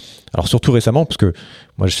 Alors surtout récemment, parce que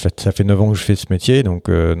moi ça fait 9 ans que je fais ce métier, donc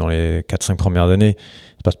dans les 4-5 premières années,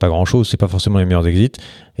 il ne passe pas grand-chose, c'est pas forcément les meilleurs exits.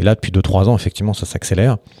 Et là, depuis 2-3 ans, effectivement, ça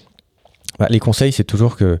s'accélère. Les conseils, c'est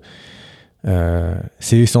toujours que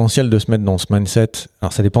c'est essentiel de se mettre dans ce mindset.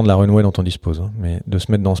 Alors ça dépend de la runway dont on dispose, hein, mais de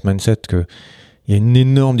se mettre dans ce mindset qu'il y a une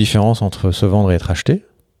énorme différence entre se vendre et être acheté.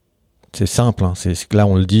 C'est simple, hein, c'est que là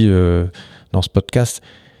on le dit dans ce podcast,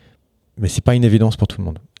 mais c'est pas une évidence pour tout le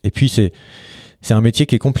monde. Et puis c'est un métier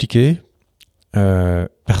qui est compliqué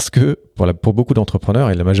parce que pour beaucoup d'entrepreneurs,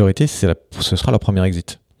 et la majorité, ce sera leur premier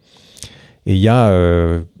exit. Et il y a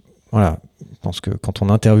voilà, je pense que quand on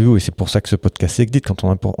interviewe, et c'est pour ça que ce podcast existe, quand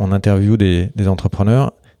on interviewe des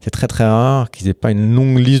entrepreneurs, c'est très très rare qu'ils n'aient pas une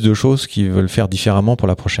longue liste de choses qu'ils veulent faire différemment pour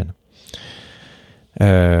la prochaine.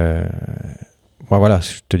 Voilà,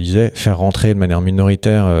 je te disais, faire rentrer de manière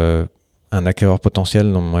minoritaire un acquéreur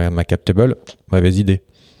potentiel dans ma cap table, mauvaise idée.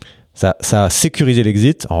 Ça a sécurisé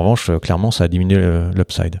l'exit, en revanche, clairement, ça a diminué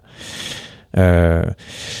l'upside. Je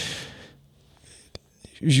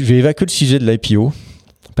vais évacuer le sujet de l'IPO,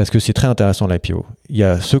 parce que c'est très intéressant l'IPO. Il y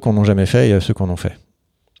a ceux qu'on n'a jamais fait et il y a ceux qu'on a fait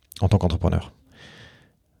en tant qu'entrepreneur.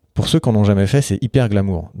 Pour ceux qu'on n'a jamais fait, c'est hyper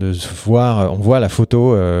glamour de se voir. On voit la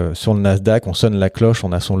photo sur le Nasdaq, on sonne la cloche,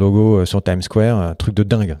 on a son logo sur Times Square, un truc de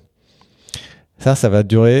dingue. Ça va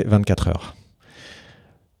durer 24 heures.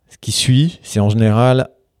 Ce qui suit, c'est en général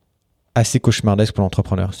assez cauchemardesque pour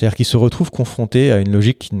l'entrepreneur. C'est-à-dire qu'il se retrouve confronté à une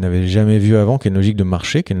logique qu'il n'avait jamais vue avant, qui est une logique de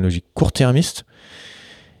marché, qui est une logique court-termiste,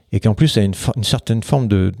 et qui en plus a une certaine forme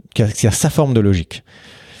qui a sa forme de logique.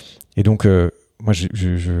 Et donc, moi,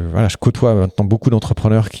 je côtoie maintenant beaucoup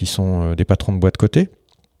d'entrepreneurs qui sont des patrons de boîtes cotées,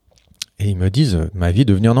 et ils me disent, ma vie est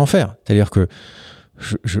devenue un enfer. C'est-à-dire que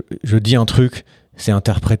je dis un truc, c'est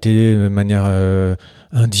interprété de manière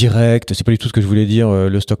indirecte, c'est pas du tout ce que je voulais dire,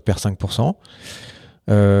 le stock perd 5%.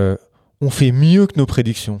 On fait mieux que nos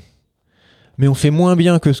prédictions, mais on fait moins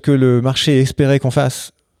bien que ce que le marché espérait qu'on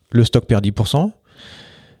fasse, le stock perd 10%.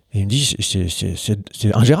 Et il me dit,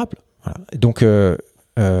 c'est ingérable. Voilà. Donc,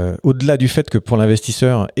 au-delà du fait que pour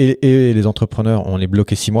l'investisseur et les entrepreneurs, on est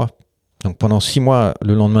bloqué 6 mois. Donc, pendant 6 mois,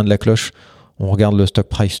 le lendemain de la cloche, on regarde le stock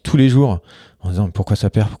price tous les jours en disant pourquoi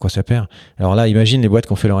ça perd. Alors là, imagine les boîtes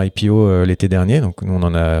qui ont fait leur IPO l'été dernier. Donc, nous, on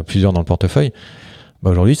en a plusieurs dans le portefeuille.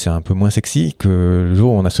 Aujourd'hui, c'est un peu moins sexy que le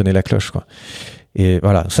jour où on a sonné la cloche, quoi. Et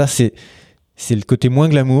voilà, ça, c'est le côté moins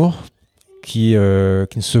glamour qui ne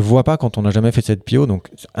se voit pas quand on n'a jamais fait cette IPO. Donc,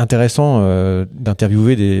 c'est intéressant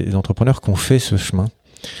d'interviewer des entrepreneurs qui ont fait ce chemin.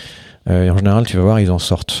 Et en général, tu vas voir, ils en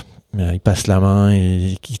sortent. Ils passent la main,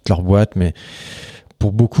 ils quittent leur boîte. Mais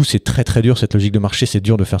pour beaucoup, c'est très très dur, cette logique de marché. C'est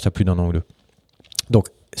dur de faire ça plus d'1 an ou 2. Donc,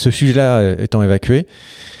 ce sujet-là étant évacué,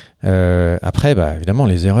 après, évidemment,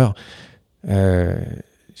 les erreurs. Il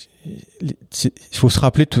faut se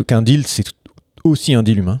rappeler qu'un deal, c'est aussi un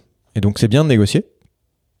deal humain. Et donc, c'est bien de négocier.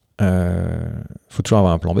 Faut toujours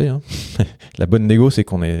avoir un plan B, hein. La bonne négo, c'est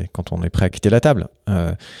quand on est prêt à quitter la table.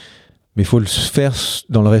 Mais il faut le faire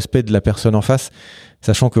dans le respect de la personne en face,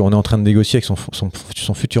 sachant qu'on est en train de négocier avec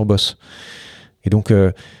son futur boss. Et donc,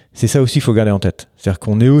 c'est ça aussi qu'il faut garder en tête. C'est-à-dire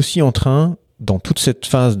qu'on est aussi en train, dans toute cette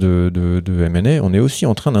phase de M&A, on est aussi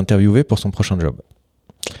en train d'interviewer pour son prochain job.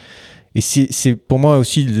 Et c'est pour moi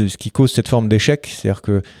aussi ce qui cause cette forme d'échec, c'est-à-dire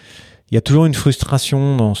que il y a toujours une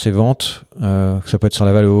frustration dans ces ventes, que ça peut être sur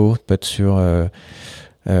la valo, ça peut être sur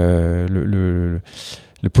le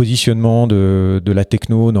positionnement de la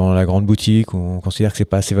techno dans la grande boutique où on considère que c'est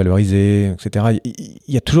pas assez valorisé, etc.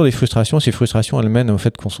 Il y a toujours des frustrations. Ces frustrations, elles mènent au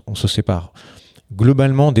fait qu'on se sépare.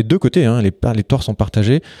 Globalement, des deux côtés, hein, les torts sont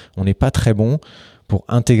partagés. On n'est pas très bon pour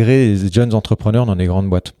intégrer les jeunes entrepreneurs dans des grandes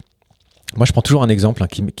boîtes. Moi, je prends toujours un exemple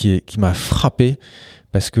qui m'a frappé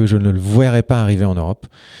parce que je ne le verrais pas arriver en Europe.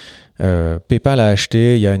 PayPal a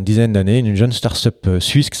acheté il y a une dizaine d'années une jeune start-up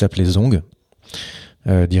suisse qui s'appelait Zong,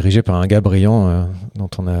 dirigée par un gars brillant dont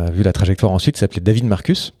on a vu la trajectoire ensuite, qui s'appelait David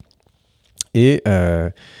Marcus. Et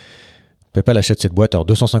PayPal achète cette boîte à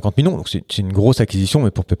 250 millions, donc c'est une grosse acquisition, mais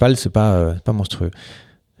pour PayPal, c'est pas monstrueux.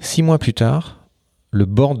 6 mois plus tard, le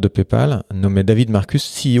board de PayPal nommait David Marcus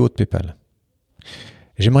CEO de PayPal.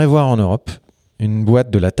 J'aimerais voir en Europe une boîte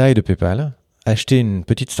de la taille de PayPal acheter une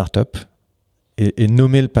petite start-up et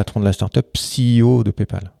nommer le patron de la start-up CEO de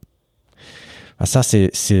PayPal. Ça,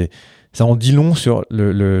 ça en dit long sur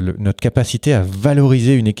notre capacité à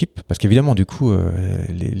valoriser une équipe, parce qu'évidemment, du coup,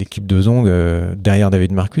 l'équipe de Zong derrière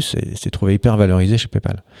David Marcus s'est trouvée hyper valorisée chez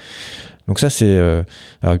PayPal. Donc ça, c'est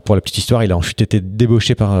alors pour la petite histoire, il a ensuite été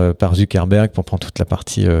débauché par Zuckerberg pour prendre toute la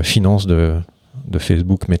partie finance de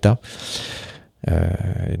Facebook Meta,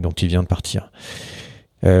 dont il vient de partir.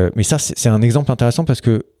 Mais ça, c'est un exemple intéressant parce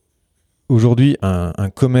que aujourd'hui, un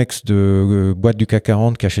COMEX de boîte du CAC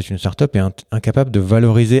 40 qui achète une startup est incapable de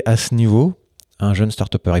valoriser à ce niveau un jeune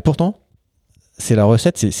start-upper. Et pourtant, c'est la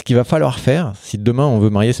recette, c'est ce qu'il va falloir faire si demain on veut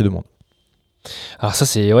marier ces deux mondes. Alors ça,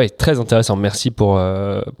 c'est très intéressant. Merci pour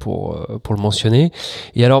le mentionner.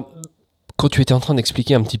 Et alors, quand tu étais en train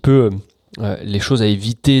d'expliquer un petit peu les choses à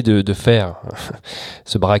éviter de faire,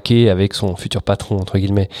 se braquer avec son futur patron, entre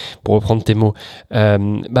guillemets, pour reprendre tes mots,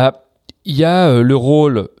 il y a le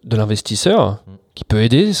rôle de l'investisseur qui peut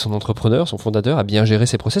aider son entrepreneur, son fondateur à bien gérer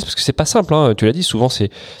ses process, parce que c'est pas simple, hein. Tu l'as dit, souvent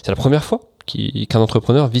c'est la première fois qu'un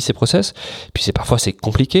entrepreneur vit ses process, puis parfois c'est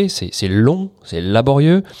compliqué, c'est long, c'est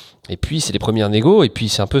laborieux, et puis c'est les premières négos, et puis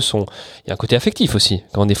c'est un peu il y a un côté affectif aussi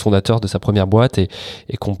quand on est fondateur de sa première boîte et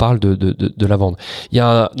qu'on parle de la vendre. Il y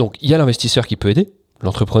a l'investisseur qui peut aider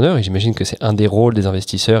l'entrepreneur, et j'imagine que c'est un des rôles des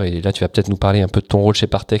investisseurs, et là tu vas peut-être nous parler un peu de ton rôle chez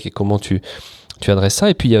Partech et comment tu adresses ça.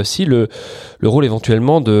 Et puis il y a aussi le rôle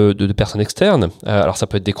éventuellement de personnes externes. Alors ça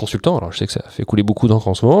peut être des consultants, alors je sais que ça fait couler beaucoup d'encre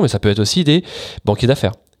en ce moment, mais ça peut être aussi des banquiers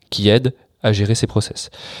d'affaires qui aident à gérer ces process.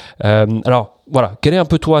 Alors voilà, quelle est un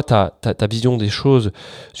peu toi ta vision des choses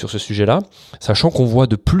sur ce sujet-là, sachant qu'on voit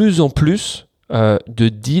de plus en plus de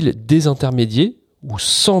deals désintermédiés ou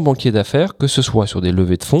sans banquier d'affaires, que ce soit sur des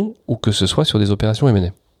levées de fonds ou que ce soit sur des opérations M&A.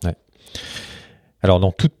 Ouais. Alors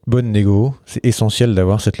dans toute bonne négo, c'est essentiel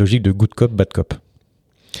d'avoir cette logique de good cop, bad cop.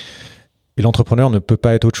 Et l'entrepreneur ne peut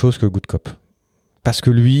pas être autre chose que good cop. Parce que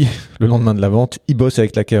lui, le lendemain de la vente, il bosse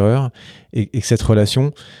avec l'acquéreur et que cette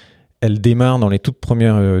relation, elle démarre dans les toutes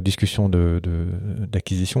premières discussions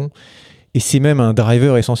d'acquisition. Et c'est même un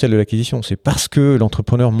driver essentiel de l'acquisition. C'est parce que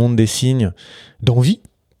l'entrepreneur montre des signes d'envie,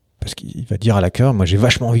 parce qu'il va dire à l'acquéreur, moi j'ai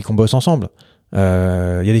vachement envie qu'on bosse ensemble. Il y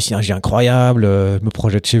a des synergies incroyables, je me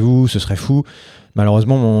projette chez vous, ce serait fou.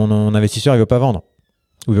 Malheureusement, mon investisseur, il veut pas vendre.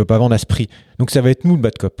 Ou il veut pas vendre à ce prix. Donc ça va être nous le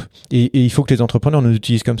bad cop. Et il faut que les entrepreneurs nous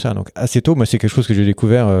utilisent comme ça. Donc assez tôt, moi c'est quelque chose que j'ai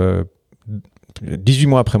découvert 18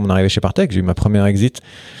 mois après mon arrivée chez Partech. J'ai eu ma première exit.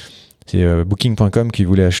 C'est Booking.com qui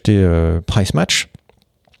voulait acheter Price Match.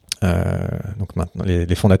 Donc maintenant,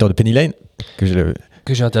 les fondateurs de Penny Lane. Que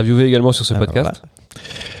j'ai interviewé également sur ce podcast. Voilà.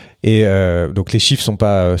 Et donc les chiffres sont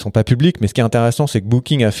pas publics, mais ce qui est intéressant, c'est que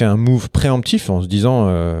Booking a fait un move préemptif en se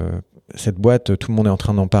disant cette boîte, tout le monde est en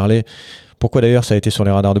train d'en parler. Pourquoi d'ailleurs ça a été sur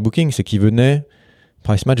les radars de Booking, c'est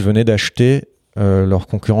Price Match venait d'acheter leur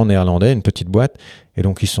concurrent néerlandais, une petite boîte, et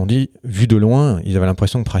donc ils se sont dit, vu de loin, ils avaient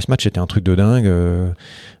l'impression que Price Match était un truc de dingue,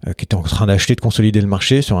 qui était en train d'acheter, de consolider le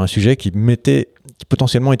marché sur un sujet qui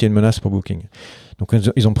potentiellement était une menace pour Booking. Donc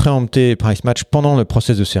ils ont préempté Price Match pendant le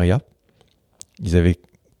process de Série A. Ils avaient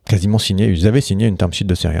signé une term sheet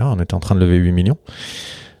de Série A, on était en train de lever 8 millions,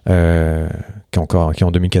 qui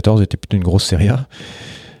en 2014 était plutôt une grosse Série A.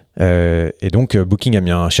 Et donc Booking a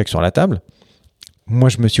mis un chèque sur la table. Moi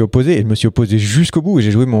je me suis opposé jusqu'au bout, et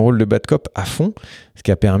j'ai joué mon rôle de bad cop à fond, ce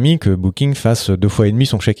qui a permis que Booking fasse 2,5 fois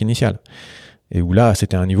son chèque initial, et où là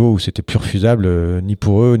c'était un niveau où c'était plus refusable, ni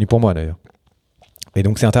pour eux ni pour moi d'ailleurs. Et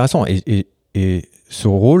donc c'est intéressant, et ce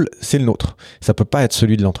rôle c'est le nôtre, ça peut pas être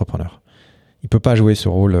celui de l'entrepreneur. Il peut pas jouer ce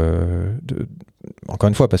rôle encore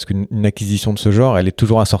une fois, parce qu'une acquisition de ce genre, elle est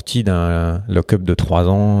toujours assortie d'un lock-up de 3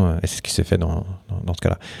 ans, et c'est ce qui s'est fait dans ce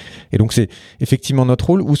cas-là. Et donc c'est effectivement notre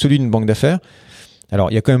rôle, ou celui d'une banque d'affaires. Alors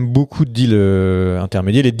il y a quand même beaucoup de deals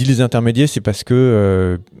intermédiaires. Les deals intermédiaires, c'est parce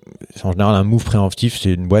que c'est en général un move préemptif,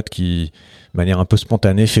 c'est une boîte qui, de manière un peu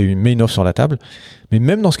spontanée, met une offre sur la table. Mais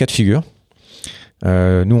même dans ce cas de figure,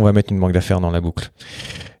 nous on va mettre une banque d'affaires dans la boucle.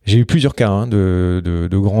 J'ai eu plusieurs cas de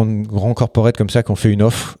grands corporates comme ça qui ont fait une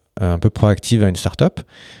offre un peu proactive à une start-up.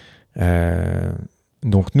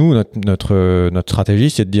 Donc nous, notre stratégie,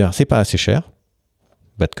 c'est de dire c'est pas assez cher,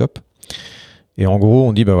 bad cop. Et en gros,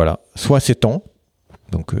 on dit bah voilà, soit c'est tant,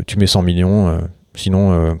 donc tu mets 100 millions,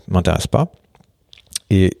 sinon m'intéresse pas.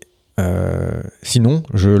 Et sinon,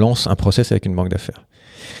 je lance un process avec une banque d'affaires.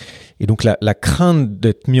 Et donc la crainte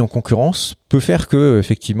d'être mis en concurrence peut faire que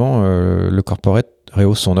effectivement le corporate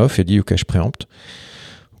rehausse son offre et dit ok, je préempte.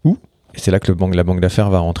 Ou, et c'est là que la banque d'affaires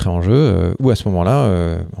va rentrer en jeu, ou à ce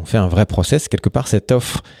moment-là on fait un vrai process. Quelque part cette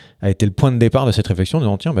offre a été le point de départ de cette réflexion, en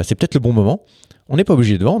disant tiens, c'est peut-être le bon moment, on n'est pas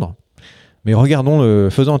obligé de vendre, mais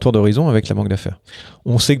faisons un tour d'horizon avec la banque d'affaires.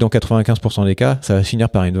 On sait que dans 95% des cas ça va finir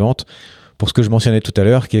par une vente, pour ce que je mentionnais tout à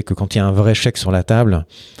l'heure, qui est que quand il y a un vrai chèque sur la table,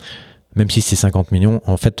 même si c'est 50 millions,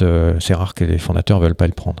 en fait, c'est rare que les fondateurs ne veulent pas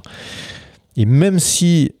le prendre. Et même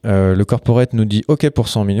si le corporate nous dit OK pour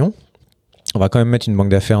 100 millions, on va quand même mettre une banque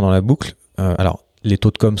d'affaires dans la boucle. Alors, Les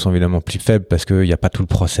taux de com sont évidemment plus faibles parce qu'il n'y a pas tout le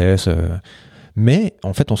process. Mais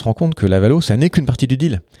en fait, on se rend compte que la valo, ça n'est qu'une partie du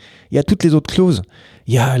deal. Il y a toutes les autres clauses.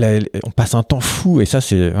 On passe un temps fou, et ça,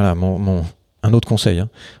 c'est voilà, un autre conseil. Hein.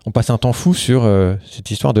 On passe un temps fou sur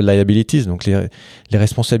cette histoire de liabilities, donc les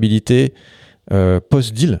responsabilités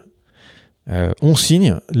post-deal.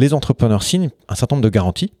 Les entrepreneurs signent un certain nombre de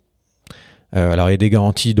garanties. Alors il y a des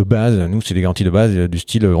garanties de base, nous c'est des garanties de base du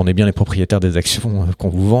style on est bien les propriétaires des actions qu'on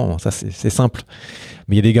vous vend, ça c'est simple.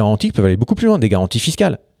 Mais il y a des garanties qui peuvent aller beaucoup plus loin, des garanties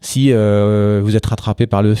fiscales. Si vous êtes rattrapé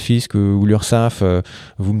par le fisc ou l'URSSAF,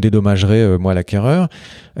 vous me dédommagerez, moi l'acquéreur.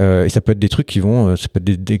 Et ça peut être des trucs qui vont, ça peut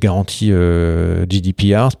être des garanties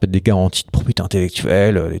GDPR, ça peut être des garanties de propriété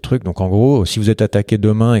intellectuelle, des trucs. Donc en gros, si vous êtes attaqué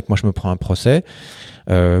demain et que moi je me prends un procès,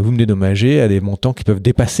 vous me dédommagez à des montants qui peuvent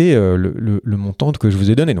dépasser le montant que je vous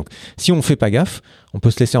ai donné. Donc si on fait pas gaffe, on peut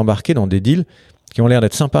se laisser embarquer dans des deals qui ont l'air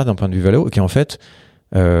d'être sympas d'un point de vue valo et qui en fait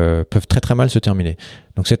peuvent très très mal se terminer.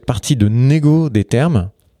 Donc cette partie de négo des termes,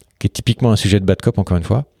 qui est typiquement un sujet de bad cop, encore une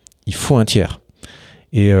fois, il faut un tiers.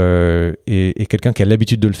 Et quelqu'un qui a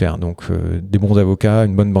l'habitude de le faire. Donc des bons avocats,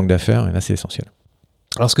 une bonne banque d'affaires, et là c'est essentiel.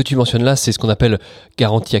 Alors ce que tu mentionnes là, c'est ce qu'on appelle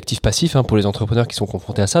garantie actif-passif pour les entrepreneurs qui sont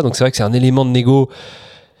confrontés à ça. Donc c'est vrai que c'est un élément de négo,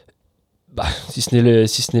 si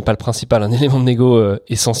ce n'est pas le principal, un élément de négo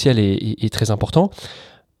essentiel et très important.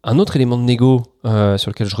 Un autre élément de négo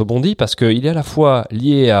sur lequel je rebondis, parce qu'il est à la fois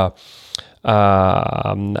lié à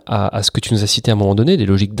ce que tu nous as cité à un moment donné, des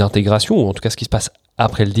logiques d'intégration, ou en tout cas ce qui se passe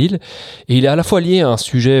après le deal, et il est à la fois lié à un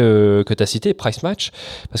sujet que tu as cité, Price Match,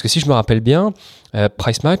 parce que si je me rappelle bien,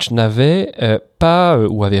 Price Match n'avait pas,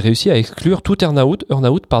 ou avait réussi à exclure tout earn-out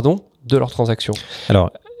de leur transaction. Alors,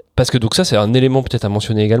 parce que donc ça c'est un élément peut-être à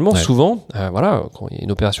mentionner également. Ouais. Souvent, quand il y a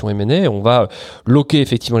une opération M&A, on va loquer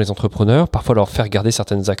effectivement les entrepreneurs, parfois leur faire garder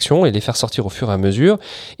certaines actions et les faire sortir au fur et à mesure,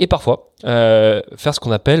 et parfois faire ce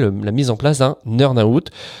qu'on appelle la mise en place d'un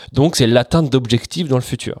earn-out. Donc c'est l'atteinte d'objectifs dans le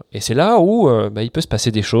futur. Et c'est là où il peut se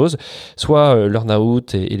passer des choses. Soit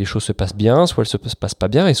l'earn-out et les choses se passent bien, soit elles se passent pas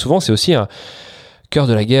bien. Et souvent c'est aussi un cœur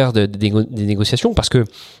de la guerre des négociations, parce que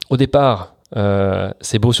au départ,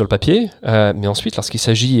 c'est beau sur le papier, mais ensuite, lorsqu'il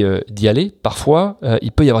s'agit d'y aller, parfois,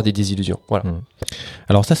 il peut y avoir des désillusions. Voilà.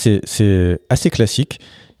 Alors ça, c'est assez classique.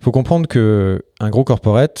 Il faut comprendre qu'un gros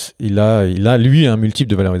corporate, il a lui un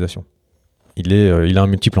multiple de valorisation. Il a un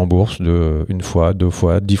multiple en bourse de 1 fois, 2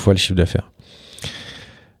 fois, 10 fois le chiffre d'affaires.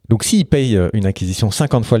 Donc s'il paye une acquisition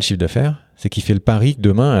 50 fois le chiffre d'affaires, c'est qu'il fait le pari que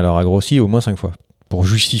demain, elle aura grossi au moins 5 fois pour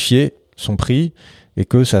justifier son prix et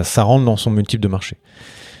que ça rentre dans son multiple de marché.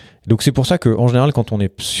 Donc c'est pour ça qu'en général, quand on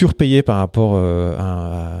est surpayé par rapport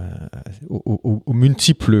au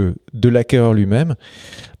multiple de l'acquéreur lui-même,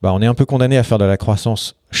 on est un peu condamné à faire de la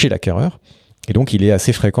croissance chez l'acquéreur. Et donc il est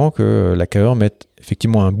assez fréquent que l'acquéreur mette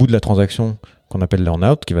effectivement un bout de la transaction qu'on appelle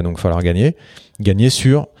l'earn-out, qu'il va donc falloir gagner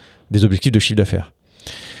sur des objectifs de chiffre d'affaires.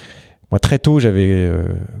 Moi, très tôt, j'avais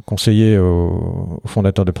conseillé au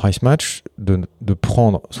fondateur de Price Match de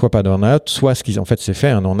prendre soit pas d'earn-out, soit ce qu'ils en fait c'est fait,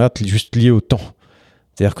 un earn-out juste lié au temps.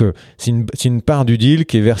 C'est-à-dire que c'est une part du deal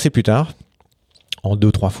qui est versée plus tard, en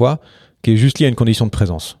 2-3 fois, qui est juste liée à une condition de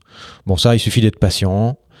présence. Bon, ça, il suffit d'être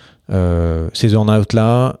patient. Ces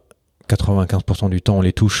earn-out-là, 95% du temps, on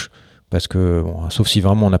les touche, parce que, sauf si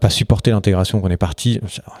vraiment on n'a pas supporté l'intégration, qu'on est parti,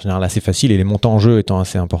 en général assez facile, et les montants en jeu étant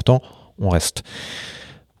assez importants, on reste.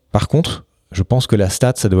 Par contre, je pense que la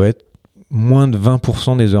stat, ça doit être moins de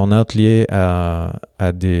 20% des earn-out liés à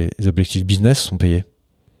des objectifs business sont payés.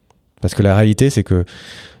 Parce que la réalité, c'est que,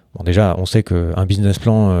 déjà, on sait qu'un business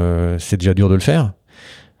plan, c'est déjà dur de le faire.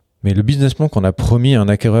 Mais le business plan qu'on a promis à un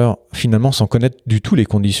acquéreur, finalement, sans connaître du tout les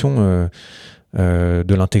conditions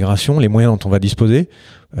de l'intégration, les moyens dont on va disposer,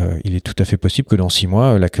 il est tout à fait possible que dans 6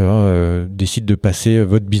 mois, l'acquéreur décide de passer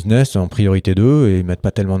votre business en priorité 2 et ne mette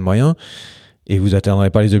pas tellement de moyens, et vous n'atteindrez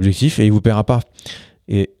pas les objectifs et il ne vous paiera pas.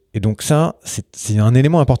 Et donc ça, c'est un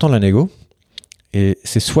élément important de la négo. Et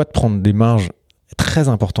c'est soit de prendre des marges très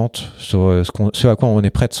importante sur ce à quoi on est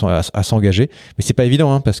prêt à s'engager, mais c'est pas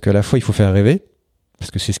évident parce qu'à la fois il faut faire rêver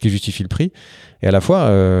parce que c'est ce qui justifie le prix, et à la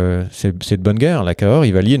fois c'est de bonne guerre, l'acquéreur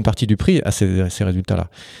il va lier une partie du prix à ces résultats-là,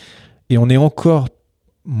 et on est encore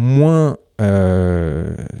moins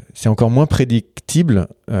c'est encore moins prédictible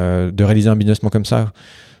de réaliser un business plan comme ça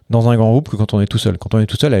dans un grand groupe que quand on est tout seul. Quand on est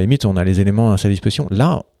tout seul, à la limite on a les éléments à sa disposition.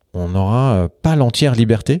 Là on n'aura pas l'entière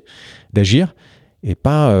liberté d'agir, et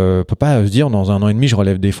peut pas se dire dans 1 an et demi je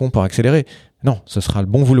relève des fonds pour accélérer. Non, ce sera le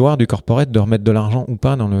bon vouloir du corporate de remettre de l'argent ou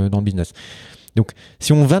pas dans le business. Donc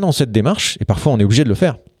si on va dans cette démarche, et parfois on est obligé de le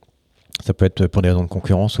faire, ça peut être pour des raisons de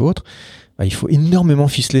concurrence ou autre, il faut énormément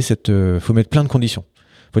ficeler faut mettre plein de conditions.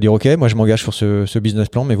 faut dire ok, moi je m'engage sur ce business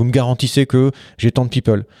plan, mais vous me garantissez que j'ai tant de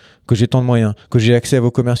people, que j'ai tant de moyens, que j'ai accès à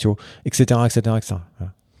vos commerciaux, etc., etc., etc.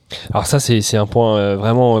 Voilà. Alors ça, c'est un point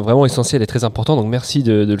vraiment essentiel et très important. Donc merci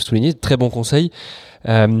de le souligner. Très bon conseil.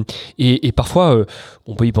 Et parfois,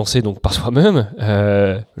 on peut y penser donc par soi-même.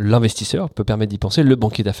 L'investisseur peut permettre d'y penser. Le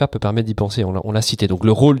banquier d'affaires peut permettre d'y penser. On l'a cité. Donc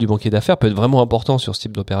le rôle du banquier d'affaires peut être vraiment important sur ce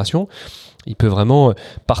type d'opération. Il peut vraiment,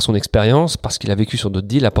 par son expérience, parce qu'il a vécu sur d'autres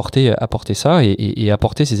deals, apporter ça et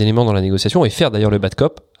apporter ces éléments dans la négociation et faire d'ailleurs le bad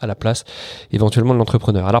cop à la place éventuellement de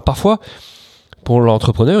l'entrepreneur. Alors parfois, pour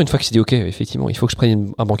l'entrepreneur, une fois qu'il s'est dit ok, effectivement, il faut que je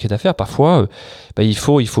prenne un banquier d'affaires, parfois il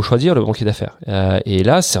faut choisir le banquier d'affaires. Et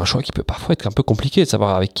là, c'est un choix qui peut parfois être un peu compliqué de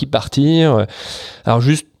savoir avec qui partir. Alors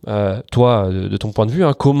juste, toi, de ton point de vue,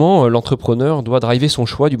 comment l'entrepreneur doit driver son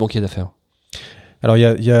choix du banquier d'affaires? Alors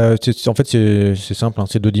en fait c'est simple, hein,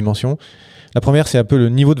 c'est 2 dimensions. La première, c'est un peu le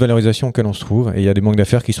niveau de valorisation auquel on se trouve. Et il y a des banques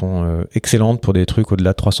d'affaires qui sont excellentes pour des trucs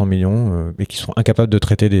au-delà de 300 millions et qui sont incapables de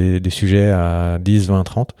traiter des sujets à 10, 20,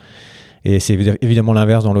 30. Et c'est évidemment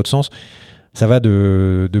l'inverse dans l'autre sens. Ça va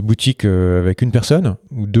de boutiques avec une personne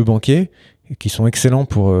ou 2 banquiers qui sont excellents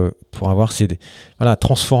pour avoir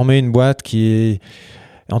transformer une boîte qui est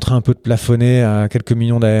en train un peu de plafonner à quelques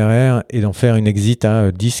millions d'ARR et d'en faire une exit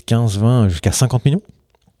à 10, 15, 20, jusqu'à 50 millions.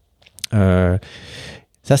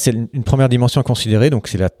 Ça, c'est une première dimension à considérer. Donc,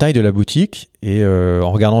 c'est la taille de la boutique. Et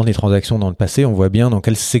en regardant les transactions dans le passé, on voit bien dans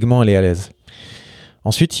quel segment elle est à l'aise.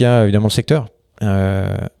 Ensuite, il y a évidemment le secteur.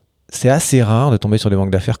 C'est assez rare de tomber sur des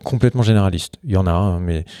banques d'affaires complètement généralistes. Il y en a, hein,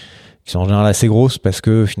 mais qui sont en général assez grosses parce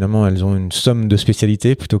que finalement, elles ont une somme de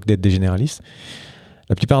spécialités plutôt que d'être des généralistes.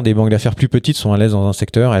 La plupart des banques d'affaires plus petites sont à l'aise dans un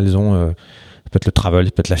secteur. Elles ont peut-être le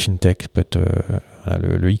travel, peut-être la fintech, peut-être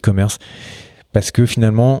le e-commerce. Parce que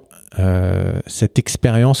finalement, cette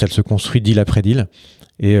expérience, elle se construit deal après deal.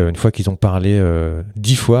 Et une fois qu'ils ont parlé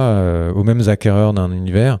 10 fois aux mêmes acquéreurs d'un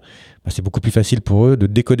univers, c'est beaucoup plus facile pour eux de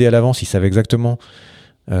décoder à l'avance. Ils savent exactement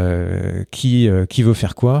qui veut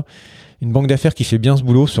faire quoi. Une banque d'affaires qui fait bien ce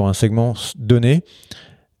boulot sur un segment donné,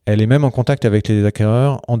 elle est même en contact avec les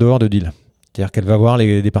acquéreurs en dehors de deal. C'est-à-dire qu'elle va voir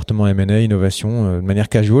les départements M&A, innovation, de manière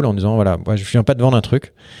casual en disant voilà, moi je viens pas de vendre un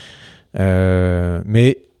truc,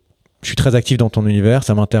 mais je suis très actif dans ton univers,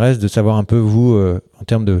 ça m'intéresse de savoir un peu vous, en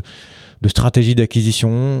termes de stratégie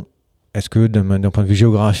d'acquisition, est-ce que d'un point de vue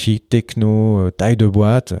géographique, techno, taille de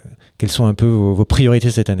boîte, quelles sont un peu vos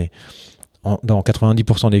priorités cette année? Dans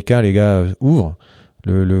 90% des cas, les gars ouvrent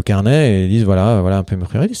le carnet et disent voilà un peu mes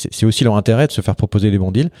priorités. C'est aussi leur intérêt de se faire proposer des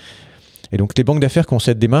bons deals. Et donc les banques d'affaires qui ont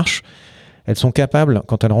cette démarche, elles sont capables,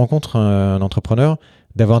 quand elles rencontrent un entrepreneur,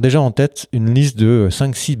 d'avoir déjà en tête une liste de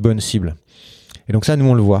 5-6 bonnes cibles. Et donc ça, nous,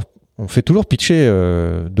 on le voit. On fait toujours pitcher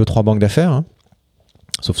 2-3 banques d'affaires, hein,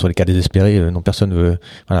 sauf sur les cas désespérés dont personne veut.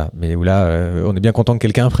 Voilà. Mais où là, on est bien content que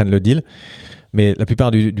quelqu'un prenne le deal. Mais la plupart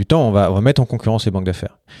du temps, on va mettre en concurrence les banques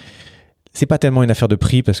d'affaires. C'est pas tellement une affaire de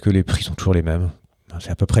prix parce que les prix sont toujours les mêmes.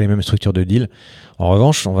 C'est à peu près les mêmes structures de deal. En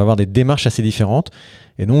revanche, on va avoir des démarches assez différentes.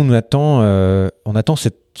 Et nous, on attend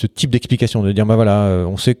ce type d'explication, de dire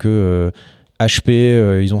on sait que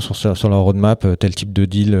HP, ils ont sur leur roadmap tel type de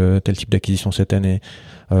deal, tel type d'acquisition cette année.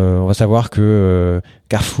 On va savoir que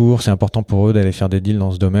Carrefour, c'est important pour eux d'aller faire des deals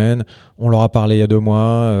dans ce domaine. On leur a parlé il y a 2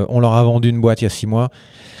 mois. On leur a vendu une boîte il y a 6 mois.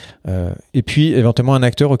 Et puis, éventuellement, un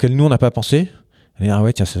acteur auquel nous, on n'a pas pensé. Ah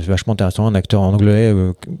ouais, tiens, c'est vachement intéressant, un acteur anglais.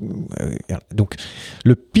 Donc,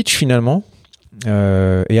 le pitch, finalement,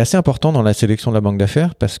 est assez important dans la sélection de la banque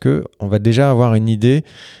d'affaires parce qu'on va déjà avoir une idée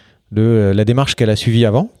de la démarche qu'elle a suivie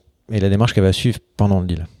avant et la démarche qu'elle va suivre pendant le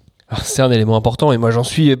deal. Alors, c'est un élément important et moi j'en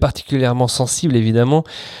suis particulièrement sensible évidemment.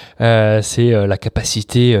 C'est la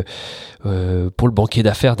capacité pour le banquier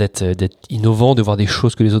d'affaires d'être innovant, de voir des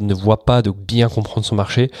choses que les autres ne voient pas, de bien comprendre son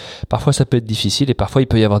marché. Parfois ça peut être difficile et parfois il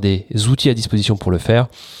peut y avoir des outils à disposition pour le faire.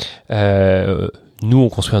 Nous, on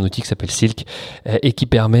construit un outil qui s'appelle Silk et qui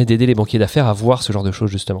permet d'aider les banquiers d'affaires à voir ce genre de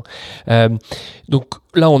choses, justement. Donc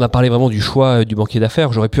là, on a parlé vraiment du choix du banquier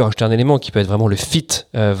d'affaires. J'aurais pu rajouter un élément qui peut être vraiment le fit,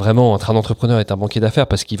 vraiment entre un entrepreneur et un banquier d'affaires,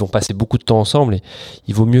 parce qu'ils vont passer beaucoup de temps ensemble et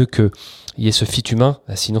il vaut mieux qu'il y ait ce fit humain,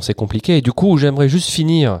 sinon c'est compliqué. Et du coup, j'aimerais juste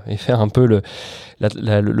finir et faire un peu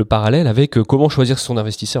le parallèle avec comment choisir son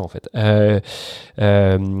investisseur, en fait.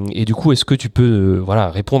 Et du coup, est-ce que tu peux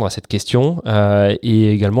répondre à cette question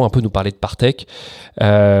et également un peu nous parler de Partech.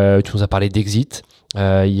 Tu nous as parlé d'Exit.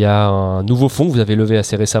 Il y a un nouveau fonds que vous avez levé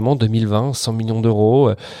assez récemment, 2020, 100 millions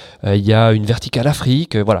d'euros. Il y a une verticale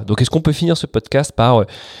Afrique. Voilà. Donc, est-ce qu'on peut finir ce podcast par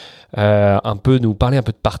un peu nous parler un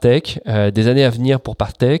peu de Partech, des années à venir pour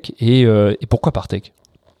Partech et pourquoi Partech?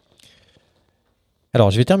 Alors,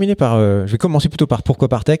 je vais commencer plutôt par pourquoi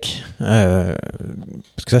Partech, parce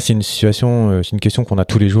que ça, c'est une question qu'on a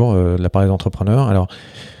tous les jours de la part des entrepreneurs. Alors,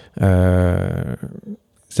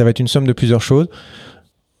 ça va être une somme de plusieurs choses.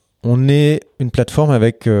 On est une plateforme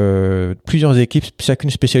avec plusieurs équipes, chacune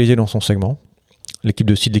spécialisée dans son segment. L'équipe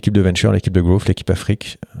de seed, l'équipe de venture, l'équipe de growth, l'équipe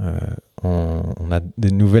Afrique. On a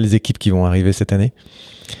des nouvelles équipes qui vont arriver cette année.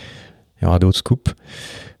 Il y aura d'autres scoops.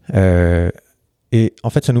 Et en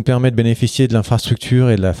fait, ça nous permet de bénéficier de l'infrastructure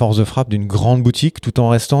et de la force de frappe d'une grande boutique, tout en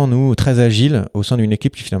restant, nous, très agiles au sein d'une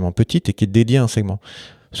équipe qui est finalement petite et qui est dédiée à un segment.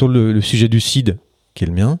 Sur le sujet du seed, qui est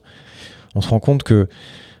le mien, on se rend compte que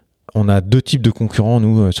on a deux types de concurrents,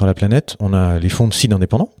 nous, sur la planète. On a les fonds de seed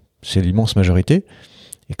indépendants, c'est l'immense majorité.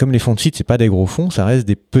 Et comme les fonds de seed, c'est pas des gros fonds, ça reste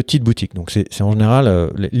des petites boutiques. Donc c'est en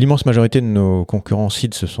général, l'immense majorité de nos concurrents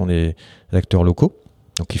seed, ce sont des acteurs locaux.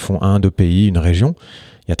 Donc ils font 1-2 pays, une région.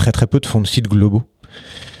 Il y a très très peu de fonds de seed globaux.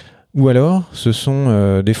 Ou alors, ce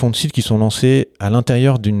sont des fonds de seed qui sont lancés à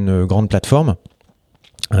l'intérieur d'une grande plateforme.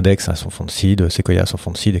 Index a son fonds de seed, Sequoia a son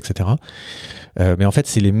fonds de seed, etc. Mais en fait,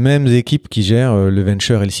 c'est les mêmes équipes qui gèrent le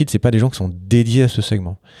venture et le seed. C'est pas des gens qui sont dédiés à ce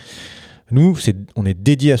segment. Nous, on est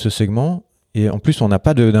dédiés à ce segment. Et en plus, on n'a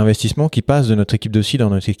pas d'investissement qui passe de notre équipe de seed à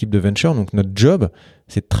notre équipe de venture. Donc, notre job,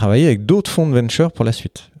 c'est de travailler avec d'autres fonds de venture pour la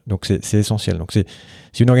suite. Donc, c'est essentiel. Donc, c'est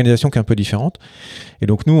une organisation qui est un peu différente. Et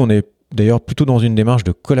donc, nous, on est d'ailleurs plutôt dans une démarche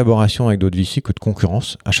de collaboration avec d'autres VC que de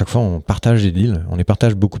concurrence. À chaque fois, on partage des deals. On les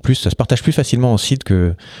partage beaucoup plus. Ça se partage plus facilement en seed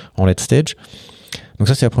qu'en late stage. Donc,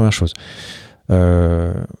 ça, c'est la première chose.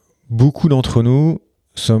 Beaucoup d'entre nous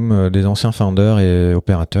sommes des anciens founders et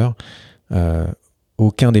opérateurs.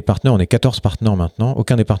 Aucun des partenaires, on est 14 partenaires maintenant,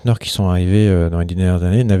 aucun des partenaires qui sont arrivés dans les dernières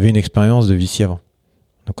années n'avait une expérience de VC avant.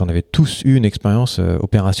 Donc on avait tous eu une expérience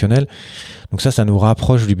opérationnelle. Donc ça nous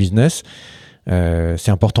rapproche du business. C'est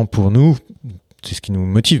important pour nous, c'est ce qui nous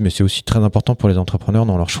motive, mais c'est aussi très important pour les entrepreneurs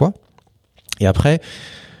dans leur choix. Et après,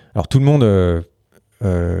 alors tout le monde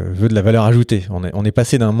veut de la valeur ajoutée. On est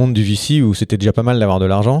passé d'un monde du VC où c'était déjà pas mal d'avoir de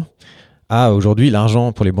l'argent à aujourd'hui,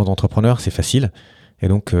 l'argent pour les bons entrepreneurs, c'est facile. Et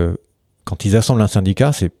donc, quand ils assemblent un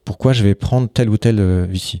syndicat, c'est pourquoi je vais prendre tel ou tel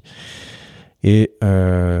VC. Et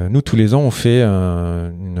nous, tous les ans, on fait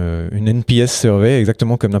une NPS survey,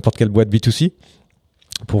 exactement comme n'importe quelle boîte B2C,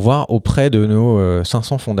 pour voir auprès de nos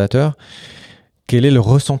 500 fondateurs quel est le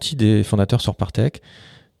ressenti des fondateurs sur Partech,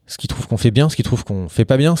 ce qu'ils trouvent qu'on fait bien, ce qu'ils trouvent qu'on fait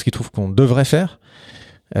pas bien, ce qu'ils trouvent qu'on devrait faire,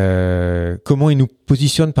 comment ils nous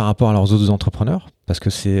positionnent par rapport à leurs autres entrepreneurs,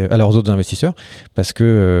 à leurs autres investisseurs, parce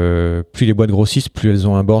que plus les boîtes grossissent, plus elles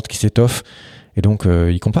ont un board qui s'étoffe, et donc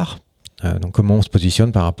ils comparent. Donc comment on se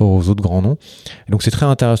positionne par rapport aux autres grands noms. Et donc c'est très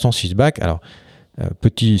intéressant ce feedback. Alors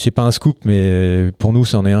c'est pas un scoop, mais pour nous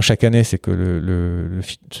ça en est un chaque année, c'est que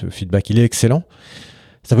ce feedback il est excellent.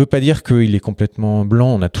 Ça veut pas dire qu'il est complètement blanc.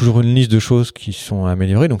 On a toujours une liste de choses qui sont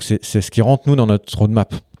améliorées. Donc c'est ce qui rentre nous dans notre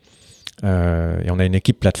roadmap. Et on a une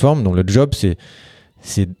équipe plateforme dont le job c'est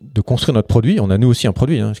de construire notre produit. On a nous aussi un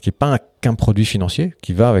produit, ce qui n'est pas qu'un produit financier,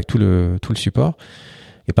 qui va avec tout le support.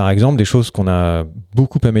 Et par exemple, des choses qu'on a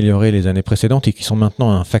beaucoup améliorées les années précédentes et qui sont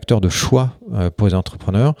maintenant un facteur de choix pour les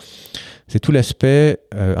entrepreneurs, c'est tout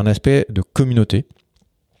un aspect de communauté.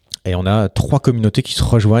 Et on a 3 communautés qui se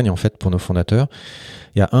rejoignent en fait pour nos fondateurs.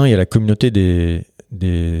 Il y a la communauté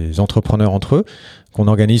des entrepreneurs entre eux, qu'on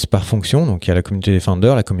organise par fonction. Donc, il y a la communauté des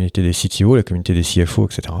founders, la communauté des CTO, la communauté des CFO,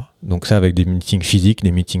 etc. Donc ça, avec des meetings physiques,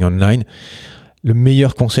 des meetings online. Le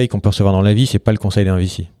meilleur conseil qu'on peut recevoir dans la vie, c'est pas le conseil d'un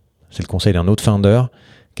VC. C'est le conseil d'un autre founder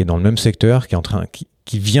qui est dans le même secteur,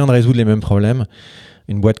 qui vient de résoudre les mêmes problèmes.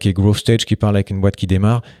 Une boîte qui est growth stage, qui parle avec une boîte qui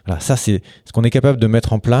démarre. Voilà, ça, c'est ce qu'on est capable de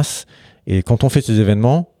mettre en place. Et quand on fait ces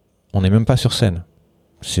événements, on n'est même pas sur scène.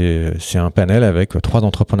 C'est un panel avec 3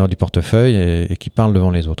 entrepreneurs du portefeuille et qui parlent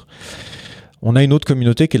devant les autres. On a une autre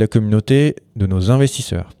communauté qui est la communauté de nos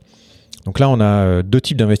investisseurs. Donc là, on a 2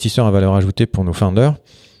 types d'investisseurs à valeur ajoutée pour nos founders.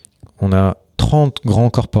 On a 30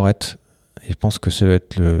 grands corporates, et je pense que ça va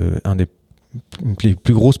être les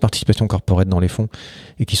plus grosses participations corporates dans les fonds,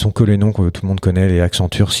 et qui sont que les noms que tout le monde connaît, les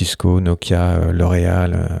Accenture, Cisco, Nokia,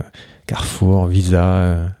 L'Oréal, Carrefour,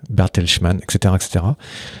 Visa, Bertelsmann, etc., etc.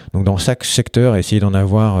 Donc dans chaque secteur, essayer d'en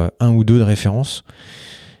avoir 1 ou 2 de référence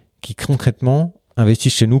qui concrètement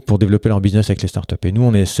investissent chez nous pour développer leur business avec les startups. Et nous,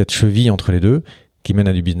 on est cette cheville entre les deux qui mène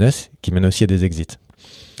à du business, qui mène aussi à des exits.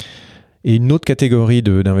 Et une autre catégorie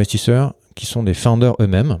d'investisseurs qui sont des founders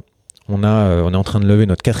eux-mêmes. On est en train de lever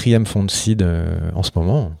notre 4e fonds de seed en ce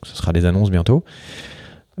moment. Ce sera des annonces bientôt.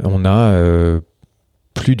 On a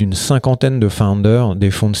plus d'une 50aine de founders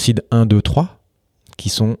des fonds de seed 1, 2, 3 qui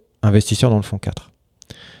sont investisseurs dans le fonds 4.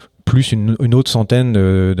 Plus une autre centaine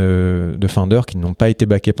de founders qui n'ont pas été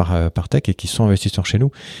backés par Tech et qui sont investisseurs chez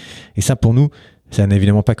nous. Et ça, pour nous, Ça n'est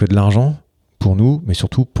évidemment pas que de l'argent pour nous, mais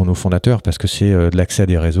surtout pour nos fondateurs, parce que c'est de l'accès à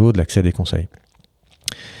des réseaux, de l'accès à des conseils.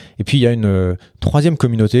 Et puis il y a une troisième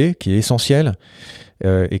communauté qui est essentielle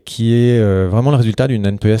et qui est vraiment le résultat d'une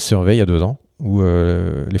NPS survey il y a 2 ans, où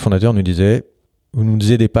les fondateurs nous disaient « Vous ne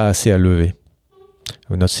nous aidez pas assez à lever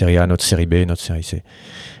notre série A, notre série B, notre série C ».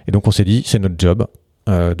 Et donc on s'est dit, c'est notre job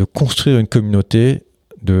de construire une communauté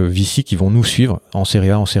de VC qui vont nous suivre en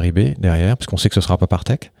série A, en série B derrière, parce qu'on sait que ce ne sera pas par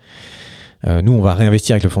tech. Nous, on va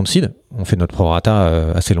réinvestir avec le fonds de seed. On fait notre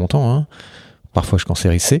prorata assez longtemps, hein. Parfois jusqu'en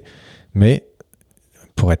série C. Mais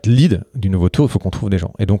pour être lead du nouveau tour, il faut qu'on trouve des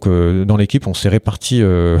gens. Et donc, dans l'équipe, on s'est réparti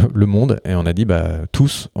le monde et on a dit,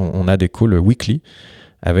 tous, on a des calls weekly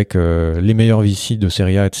avec les meilleurs VC de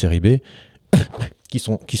série A et de série B qui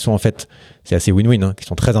sont en fait, c'est assez win-win, hein, qui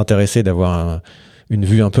sont très intéressés d'avoir une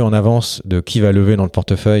vue un peu en avance de qui va lever dans le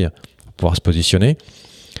portefeuille pour pouvoir se positionner.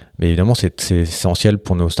 Mais évidemment, c'est essentiel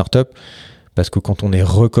pour nos startups parce que quand on est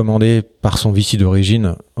recommandé par son VC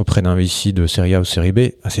d'origine auprès d'un VC de série A ou série B,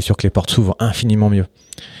 c'est sûr que les portes s'ouvrent infiniment mieux.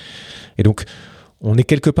 Et donc, on est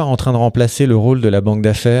quelque part en train de remplacer le rôle de la banque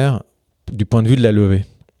d'affaires du point de vue de la levée.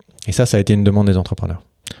 Et ça a été une demande des entrepreneurs.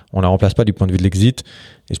 On ne la remplace pas du point de vue de l'exit.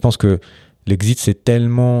 Et je pense que l'exit,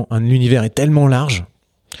 l'univers est tellement large.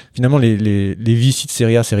 Finalement, les VC de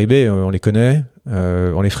série A, série B, on les connaît,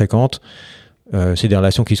 on les fréquente. C'est des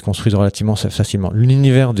relations qui se construisent relativement facilement.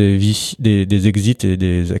 L'univers des exits et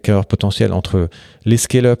des acquéreurs potentiels entre les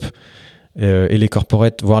scale-up et les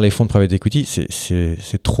corporates, voire les fonds de private equity,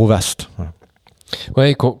 c'est trop vaste. Voilà.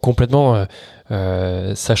 Ouais, complètement.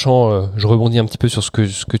 Sachant, je rebondis un petit peu sur ce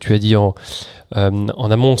que tu as dit en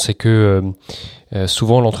amont, c'est que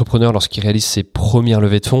souvent l'entrepreneur, lorsqu'il réalise ses premières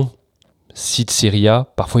levées de fonds, cite série A,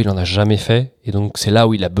 parfois il n'en a jamais fait, et donc c'est là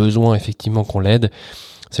où il a besoin effectivement qu'on l'aide.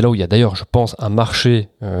 C'est là où il y a d'ailleurs, je pense, un marché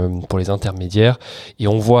pour les intermédiaires, et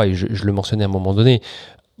on voit, et je le mentionnais à un moment donné,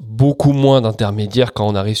 beaucoup moins d'intermédiaires quand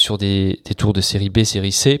on arrive sur des tours de série B,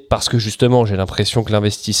 série C, parce que justement, j'ai l'impression que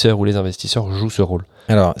l'investisseur ou les investisseurs jouent ce rôle.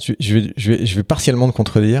 Alors, je vais partiellement te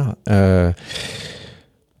contredire. Il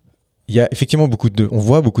y a effectivement on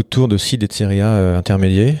voit beaucoup de tours de seed et de série A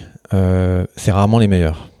intermédiaires. C'est rarement les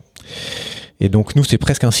meilleurs. Et donc, nous, c'est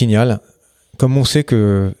presque un signal. Comme on sait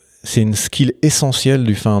que c'est une skill essentielle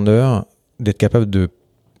du founder d'être capable de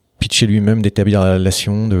pitcher lui-même, d'établir la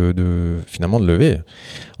relation, finalement de lever.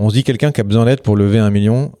 On se dit quelqu'un qui a besoin d'aide pour lever 1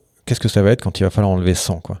 million, qu'est-ce que ça va être quand il va falloir en lever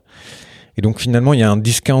 100, quoi. Et donc finalement, il y a un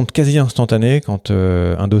discount quasi instantané quand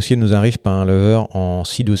un dossier nous arrive par un lever en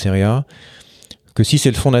seed ou série A, que si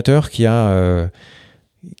c'est le fondateur qui a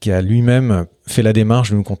lui-même fait la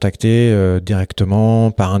démarche de nous contacter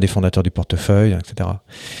directement par un des fondateurs du portefeuille, etc.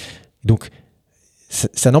 Donc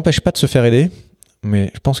ça n'empêche pas de se faire aider,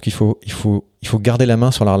 mais je pense qu'il faut garder la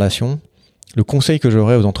main sur la relation. Le conseil que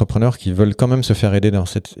j'aurais aux entrepreneurs qui veulent quand même se faire aider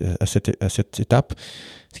à cette étape,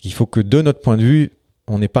 c'est qu'il faut que de notre point de vue,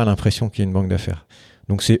 on n'ait pas l'impression qu'il y a une banque d'affaires.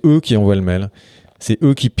 Donc c'est eux qui envoient le mail, c'est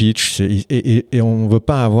eux qui pitchent, et on ne veut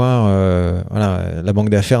pas avoir la banque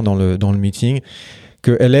d'affaires dans le meeting,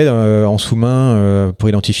 qu'elle aide en sous-main pour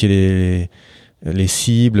identifier les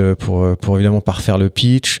cibles, pour évidemment pas refaire le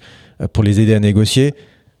pitch, pour les aider à négocier.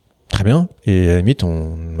 Très bien, et à la limite,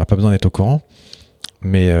 on n'a pas besoin d'être au courant,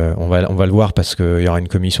 mais on va le voir parce qu'il y aura une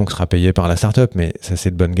commission qui sera payée par la startup, mais ça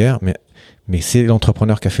c'est de bonne guerre, mais c'est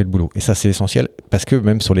l'entrepreneur qui a fait le boulot. Et ça c'est essentiel, parce que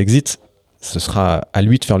même sur l'exit, ce sera à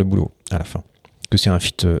lui de faire le boulot à la fin, que c'est un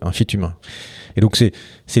fit humain. Et donc c'est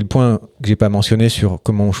le point que j'ai pas mentionné sur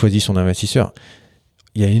comment on choisit son investisseur.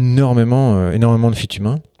 Il y a énormément de fit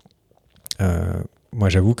humains. Moi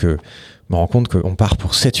j'avoue que je me rends compte qu'on part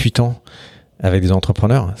pour 7-8 ans avec des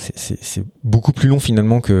entrepreneurs. C'est beaucoup plus long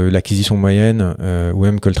finalement que l'acquisition moyenne ou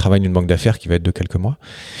même que le travail d'une banque d'affaires qui va être de quelques mois.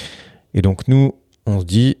 Et donc nous, on se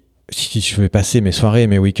dit, si je vais passer mes soirées et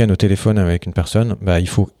mes week-ends au téléphone avec une personne, il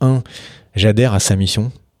faut, j'adhère à sa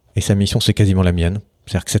mission, et sa mission c'est quasiment la mienne.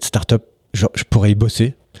 C'est-à-dire que cette startup, je pourrais y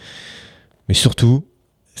bosser, mais surtout,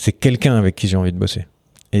 c'est quelqu'un avec qui j'ai envie de bosser.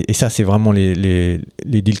 Et ça, c'est vraiment les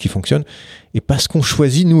deals qui fonctionnent. Et parce qu'on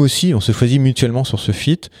choisit, nous aussi, on se choisit mutuellement sur ce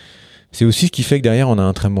fit, c'est aussi ce qui fait que derrière, on a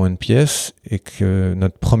un très bon NPS et que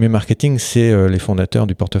notre premier marketing, c'est les fondateurs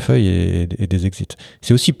du portefeuille et des exits.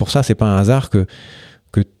 C'est aussi pour ça, c'est pas un hasard que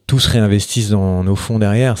tous réinvestissent dans nos fonds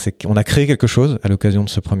derrière. C'est qu'on a créé quelque chose à l'occasion de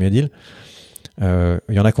ce premier deal. Il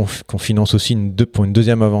y en a qu'on finance aussi pour une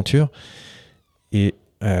deuxième aventure. Et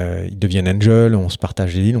ils deviennent angel, on se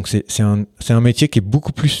partage des deals. Donc c'est un métier qui est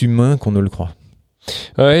beaucoup plus humain qu'on ne le croit.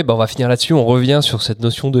 Ouais, on va finir là-dessus. On revient sur cette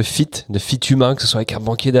notion de fit humain, que ce soit avec un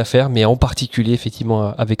banquier d'affaires, mais en particulier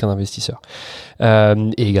effectivement avec un investisseur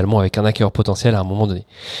et également avec un acquéreur potentiel à un moment donné.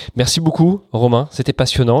 Merci beaucoup, Romain. C'était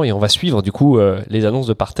passionnant et on va suivre du coup les annonces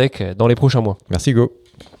de Partech dans les prochains mois. Merci Hugo.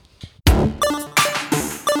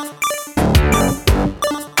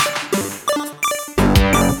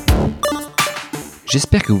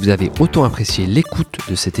 J'espère que vous avez autant apprécié l'écoute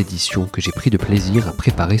de cette édition que j'ai pris de plaisir à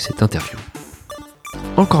préparer cette interview.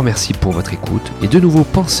 Encore merci pour votre écoute et de nouveau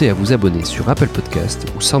pensez à vous abonner sur Apple Podcast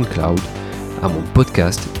ou SoundCloud à mon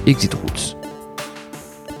podcast Exit Routes.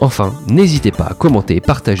 Enfin, n'hésitez pas à commenter et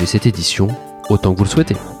partager cette édition autant que vous le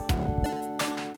souhaitez.